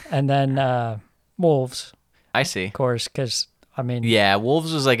 and then Wolves, I see. of course, because I mean, Yeah,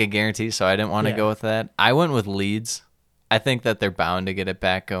 Wolves was like a guarantee, so I didn't want to Yeah. go with that. I went with Leeds. I think that they're bound to get it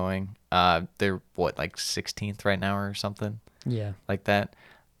back going. They're like 16th right now or something yeah, like that.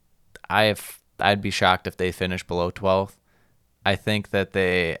 I'd be shocked if they finish below 12th. I think that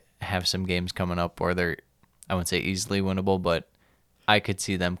they have some games coming up where they're, I wouldn't say easily winnable, but I could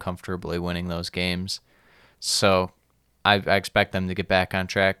see them comfortably winning those games. So I expect them to get back on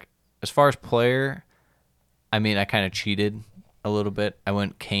track. As far as player, I mean, I kind of cheated a little bit. I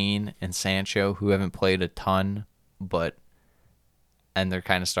went Kane and Sancho, who haven't played a ton, and they're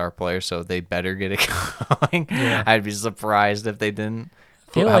kind of star players, so they better get it going. Yeah. I'd be surprised if they didn't.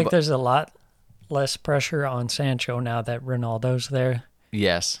 I feel How like about- there's a lot less pressure on Sancho now that Ronaldo's there.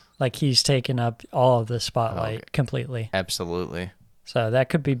 Yes, Like, he's taken up all of the spotlight Okay. completely. absolutely. So that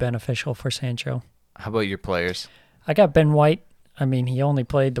could be beneficial for Sancho. How about your players? I got Ben White. I mean, he only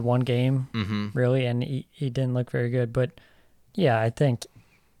played the one game, Mm-hmm. really, and he didn't look very good. But, yeah, I think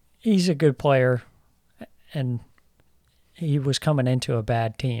he's a good player, and he was coming into a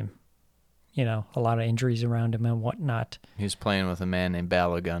bad team. A lot of injuries around him and whatnot. He was playing with a man named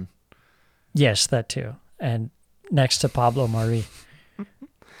Balogun. Yes, that too. And next to Pablo Mari.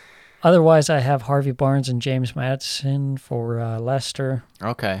 Otherwise, I have Harvey Barnes and James Madison for Leicester.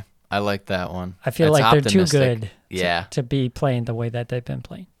 Okay, I like that one. I feel That's like they're too optimistic. good Yeah, to be playing the way that they've been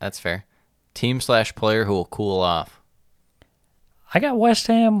playing. that's fair. Team/player who will cool off. I got West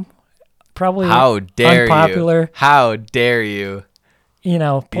Ham, probably How dare unpopular. you? How dare you?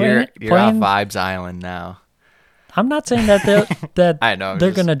 Playing. You're off Vibes Island now. I'm not saying that I know, I'm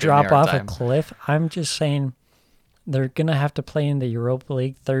they're just going to giving you a drop hard off a time. cliff. I'm just saying They're going to have to play in the Europa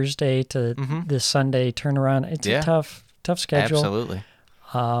League Thursday to the Sunday turnaround. It's a tough schedule. Absolutely.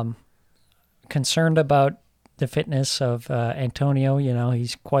 Concerned about the fitness of Antonio.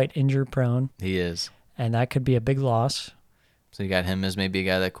 He's quite injury prone. He is. And that could be a big loss. So you got him as maybe a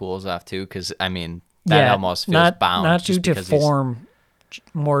guy that cools off too, because, that almost feels bound. Not due to form,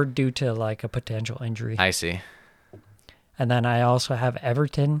 more due to like a potential injury. I see. And then I also have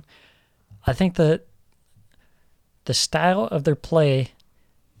Everton. I think the style of their play,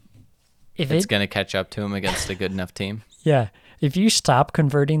 if it's going to catch up to him against a good enough team. Yeah. If you stop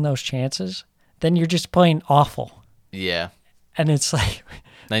converting those chances, then you're just playing awful. Yeah. And it's like...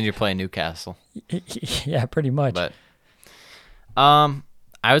 Then you're playing Newcastle. Yeah, pretty much. But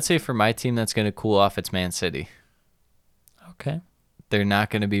I would say for my team that's going to cool off, it's Man City. Okay. They're not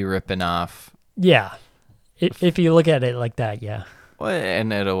going to be ripping off. Yeah. If you look at it like that, yeah. Well,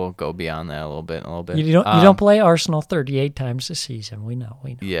 and it'll go beyond that a little bit. You don't play Arsenal 38 times a season. We know.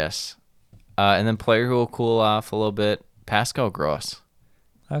 Yes. And then player who will cool off a little bit, Pascal Gross.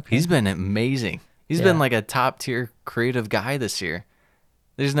 Okay. He's been amazing. He's been like a top-tier creative guy this year.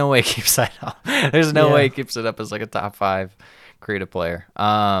 There's no way he keeps that up. There's no way he keeps it up as like a top 5 creative player.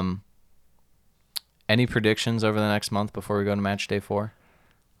 Any predictions over the next month before we go to match day 4?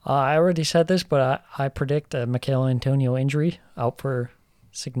 I already said this, but I predict a Mikel Antonio injury out for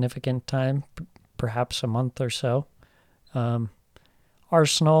significant time, perhaps a month or so.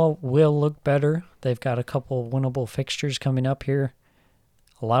 Arsenal will look better. They've got a couple winnable fixtures coming up here.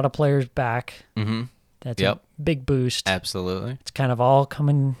 A lot of players back. Mm-hmm. That's a big boost. Absolutely. It's kind of all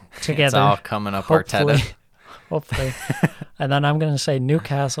coming together. It's all coming up Arteta. Hopefully. And then I'm going to say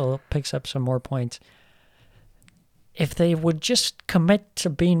Newcastle picks up some more points. If they would just commit to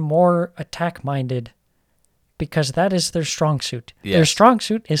being more attack-minded, because that is their strong suit. Yes. Their strong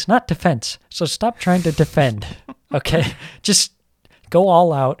suit is not defense, so stop trying to defend, okay? Just go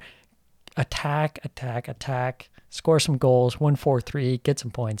all out, attack, score some goals, win 4-3, get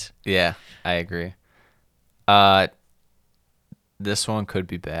some points. Yeah, I agree. This one could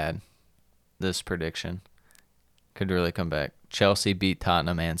be bad. This prediction could really come back. Chelsea beat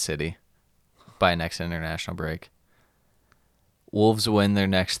Tottenham and City by next international break. Wolves win their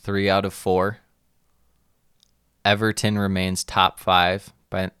next 3 out of 4. Everton remains top 5.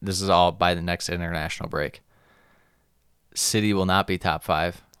 This is all by the next international break. City will not be top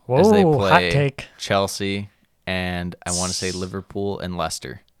 5 as they Whoa, hot play take. Chelsea and I want to say Liverpool and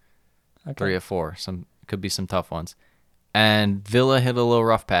Leicester. Okay. 3 of 4. Could be some tough ones. And Villa hit a little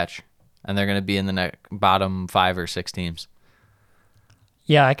rough patch, and they're going to be in the bottom 5 or 6 teams.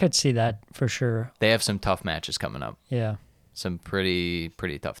 Yeah, I could see that for sure. They have some tough matches coming up. Yeah. Some pretty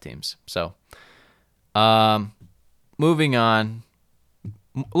tough teams. So, moving on,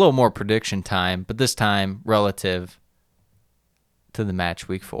 a little more prediction time, but this time relative to the match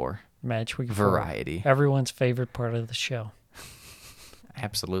week 4. Match week 4. Variety. Everyone's favorite part of the show.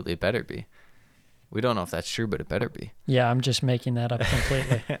 Absolutely, it better be. We don't know if that's true, but it better be. Yeah, I'm just making that up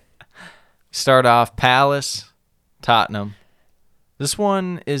completely. Start off Palace, Tottenham. This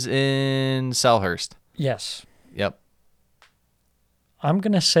one is in Selhurst. Yes. Yep. I'm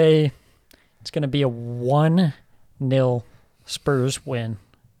going to say it's going to be a 1-0 Spurs win.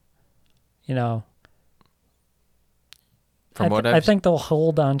 I think they'll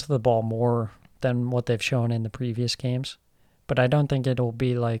hold on to the ball more than what they've shown in the previous games. But I don't think it'll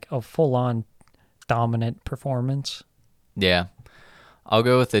be like a full-on dominant performance. Yeah. I'll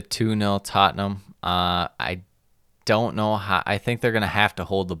go with a 2-0 Tottenham. I don't know how. I think they're going to have to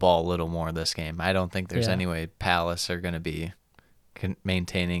hold the ball a little more this game. I don't think there's any way Palace are going to be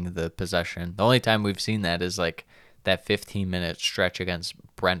maintaining the possession. The only time we've seen that is like that 15-minute stretch against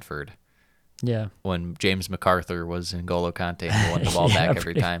Brentford. Yeah. When James McArthur was in N'Golo Kante and won the ball back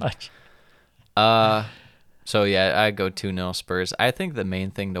every time. Much. So, yeah, I go 2-0 Spurs. I think the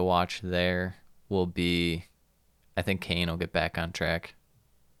main thing to watch there will be, I think Kane will get back on track.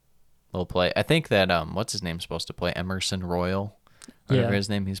 They'll play. I think that, what's his name supposed to play? Emerson Royal? Whatever his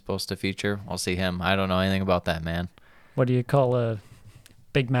name he's supposed to feature. I'll see him. I don't know anything about that man. What do you call a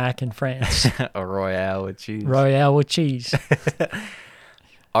Big Mac in France? A Royale with cheese. Royale with cheese.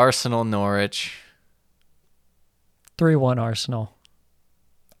 Arsenal, Norwich. 3-1 Arsenal.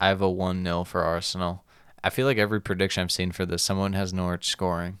 I have a 1-0 for Arsenal. I feel like every prediction I've seen for this, someone has Norwich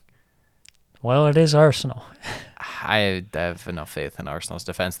scoring. Well, it is Arsenal. I have enough faith in Arsenal's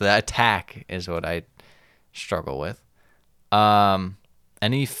defense. The attack is what I struggle with.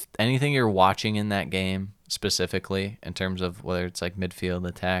 Anything you're watching in that game specifically in terms of whether it's like midfield,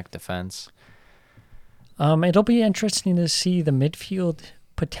 attack, defense? It'll be interesting to see the midfield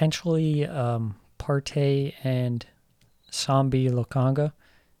potentially Partey and Sambi Lokanga.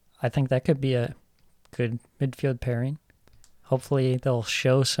 I think that could be a good midfield pairing. Hopefully they'll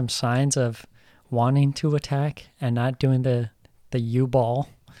show some signs of wanting to attack and not doing the U-ball,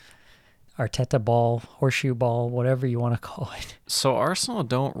 Arteta ball, horseshoe ball, whatever you want to call it. So Arsenal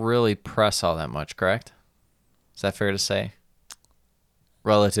don't really press all that much, correct? Is that fair to say?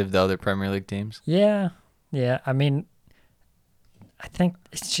 Relative to other Premier League teams? Yeah. I mean, I think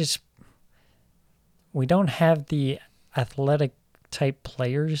it's just we don't have the athletic type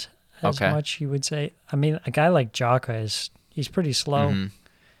players as much, you would say. I mean, a guy like Xhaka he's pretty slow.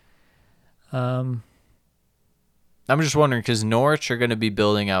 I'm just wondering because Norwich are going to be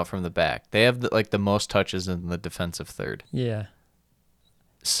building out from the back. They have the most touches in the defensive third. Yeah.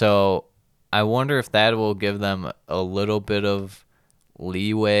 So I wonder if that will give them a little bit of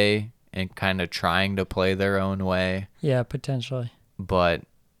leeway and kind of trying to play their own way. Yeah, potentially. But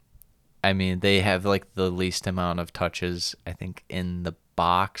I mean, they have like the least amount of touches, I think, in the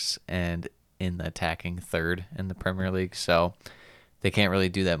box and in the attacking third in the Premier League. So they can't really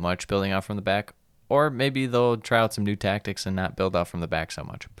do that much building out from the back. Or maybe they'll try out some new tactics and not build out from the back so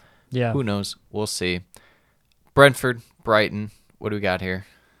much. Yeah. Who knows? We'll see. Brentford, Brighton. What do we got here?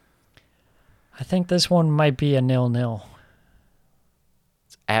 I think this one might be a 0-0.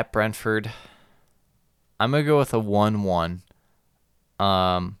 It's at Brentford. I'm going to go with a 1-1.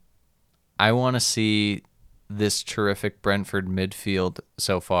 I want to see this terrific Brentford midfield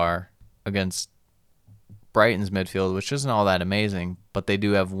so far against Brighton's midfield, which isn't all that amazing, but they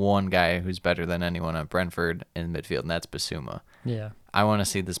do have one guy who's better than anyone at Brentford in midfield, and that's Basuma. Yeah. I want to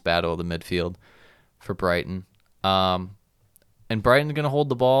see this battle of the midfield for Brighton. And Brighton's going to hold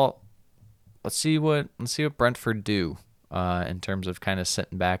the ball. Let's see what Brentford do in terms of kind of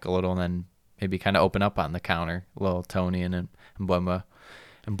sitting back a little and then maybe kind of open up on the counter. Little Tony and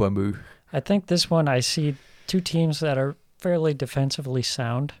Mbembu. I think this one I see two teams that are fairly defensively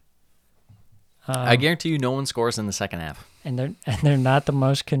sound. I guarantee you no one scores in the second half. And they're not the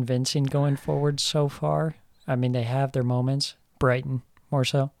most convincing going forward so far. I mean, they have their moments. Brighton, more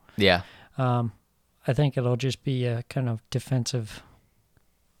so. Yeah. I think it'll just be a kind of defensive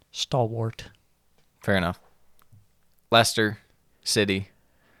stalwart. Fair enough. Leicester, City.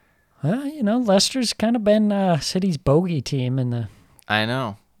 Leicester's kind of been City's bogey team in the... I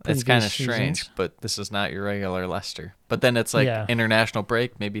know. It's kind of previous strange, seasons. but this is not your regular Leicester. But then it's like international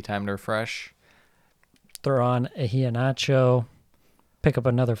break, maybe time to refresh. Throw on a Iheanacho, pick up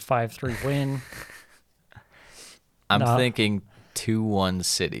another 5-3 win. I'm thinking 2-1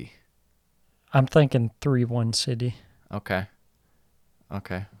 City. I'm thinking 3-1 City. Okay.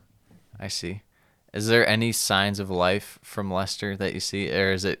 I see. Is there any signs of life from Leicester that you see?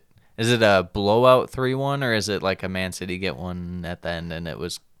 Or is it a blowout 3-1, or is it like a Man City get one at the end and it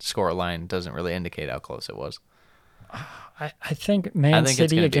was scoreline doesn't really indicate how close it was? I think Man it's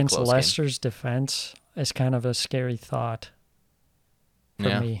City gonna be a against close game. Leicester's defense is kind of a scary thought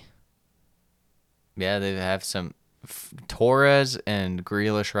for me. Yeah, they have some Torres and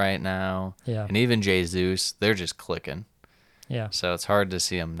Grealish right now. Yeah. And even Jesus, they're just clicking. Yeah. So it's hard to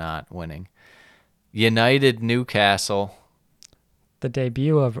see them not winning. United Newcastle. The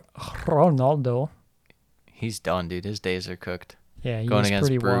debut of Ronaldo. He's done, dude. His days are cooked. Yeah, he's Going against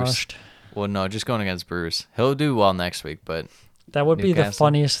pretty Bruce. washed. Well, no, just going against Bruce. He'll do well next week, but That would be the Newcastle.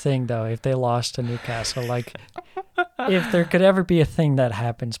 funniest thing, though, if they lost to Newcastle. Like, if there could ever be a thing that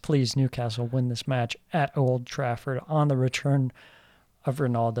happens, please, Newcastle win this match at Old Trafford on the return of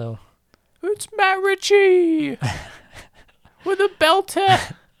Ronaldo. It's Matt Ritchie with a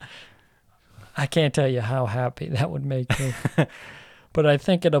belter. I can't tell you how happy that would make me. But I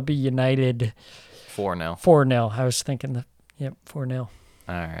think it'll be United 4-0. 4-0. I was thinking 4-0. All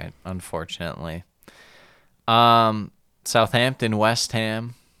right, unfortunately. Southampton, West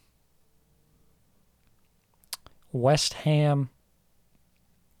Ham. West Ham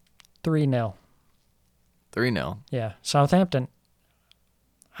 3-0. 3-0. Yeah. Southampton,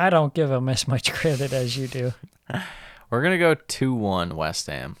 I don't give them as much credit as you do. We're going to go 2-1 West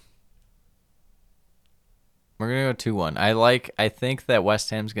Ham. We're going to go 2-1. I think that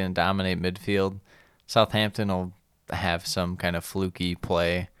West Ham's going to dominate midfield. Southampton will have some kind of fluky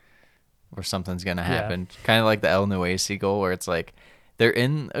play where something's going to happen. Kind of like the El Nuesi goal where it's like they're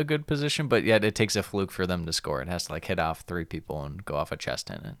in a good position, but yet it takes a fluke for them to score. It has to like hit off 3 people and go off a chest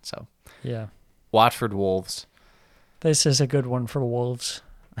in it. So Yeah. Watford, Wolves. This is a good one for Wolves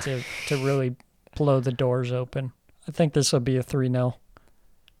to really blow the doors open. I think this will be a 3-0.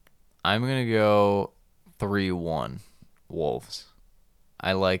 I'm going to go 3-1 Wolves.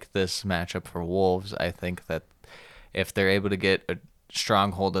 I like this matchup for Wolves. I think that if they're able to get a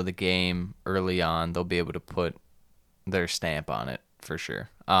stronghold of the game early on, they'll be able to put their stamp on it for sure.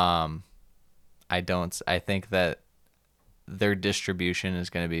 I think that their distribution is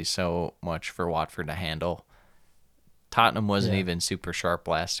going to be so much for Watford to handle. Tottenham wasn't even super sharp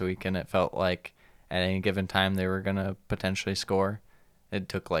last week, and it felt like at any given time they were going to potentially score. It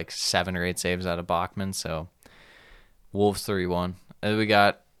took like 7 or 8 saves out of Bachmann, so Wolves 3-1. And we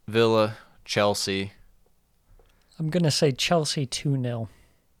got Villa, Chelsea. I'm going to say Chelsea 2-0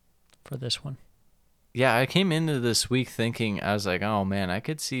 for this one. Yeah, I came into this week thinking, I was like, oh man, I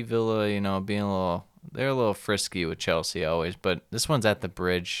could see Villa, being they're a little frisky with Chelsea always, but this one's at the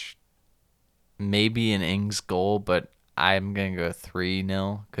Bridge. Maybe an Ings goal, but I'm going to go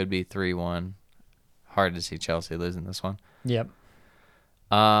 3-0. Could be 3-1. Hard to see Chelsea losing this one. Yep.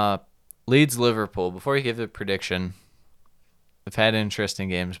 Leeds, Liverpool. Before you give the prediction, I've had interesting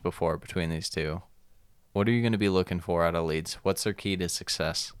games before between these two. What are you going to be looking for out of Leeds? What's their key to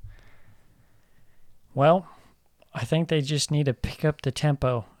success? Well, I think they just need to pick up the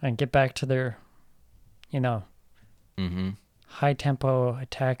tempo and get back to their, high tempo,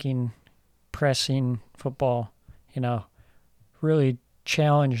 attacking, pressing football, really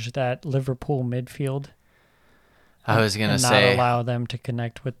challenge that Liverpool midfield. I was going to and say, not allow them to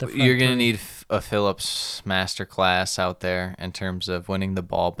connect with the front you're going to three. need a Phillips masterclass out there in terms of winning the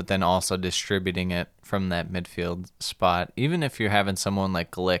ball, but then also distributing it from that midfield spot. Even if you're having someone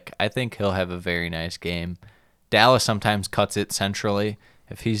like Glick, I think he'll have a very nice game. Dallas sometimes cuts it centrally.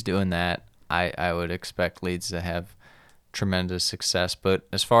 If he's doing that, I would expect Leeds to have tremendous success. But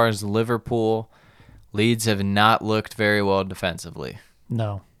as far as Liverpool, Leeds have not looked very well defensively.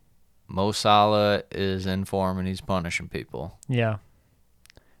 No. Mo Salah is in form and he's punishing people. Yeah.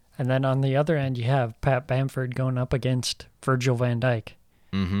 And then on the other end, you have Pat Bamford going up against Virgil van Dijk.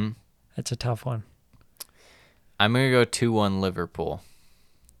 Mm-hmm. It's a tough one. I'm going to go 2-1 Liverpool.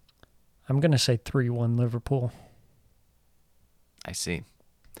 I'm going to say 3-1 Liverpool. I see.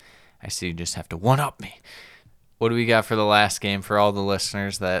 You just have to one-up me. What do we got for the last game for all the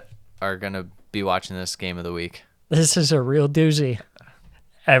listeners that are going to be watching this game of the week? This is a real doozy.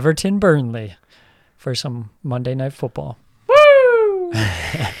 Everton Burnley for some Monday Night Football. Woo!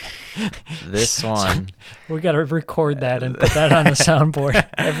 This one. We got to record that and put that on the soundboard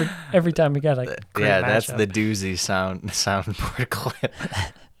every time we got a great Yeah, that's matchup. the doozy soundboard clip.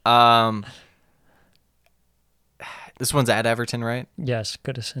 This one's at Everton, right? Yes,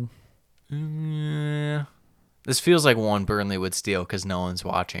 Goodison. Yeah. This feels like one Burnley would steal because no one's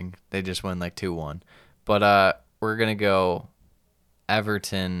watching. They just win like 2-1. But we're going to go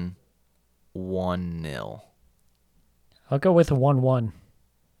Everton 1-0. I'll go with a 1-1.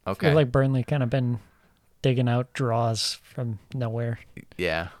 I Okay. feel like Burnley kind of been digging out draws from nowhere.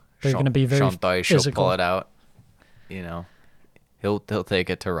 Yeah. They're going to be very Sean Dyche, he'll physical. pull it out. He'll take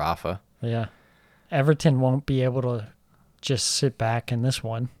it to Rafa. Yeah. Everton won't be able to just sit back in this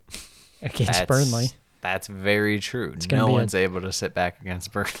one against Burnley. That's very true. gonna No be one's able to sit back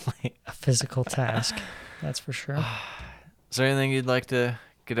against Burnley. A physical task, that's for sure. Is there anything you'd like to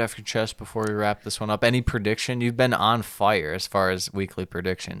get off your chest before we wrap this one up? Any prediction? You've been on fire as far as weekly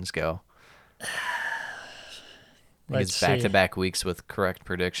predictions go. Let's It's see. back-to-back weeks with correct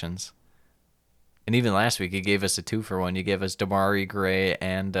predictions. And even last week, you gave us a 2-for-1. You gave us Damari Gray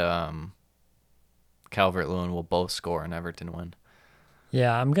and Calvert-Lewin will both score and Everton win.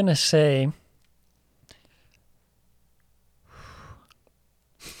 Yeah, I'm going to say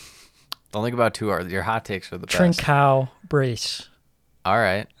Don't think about too hard. Your hot takes are the best. Trincao brace All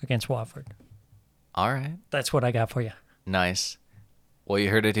right. against Watford. All right. That's what I got for you. Nice. Well, you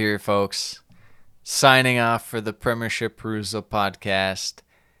heard it here, folks. Signing off for the Premiership Perusal podcast.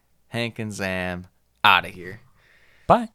 Hank and Zam, out of here.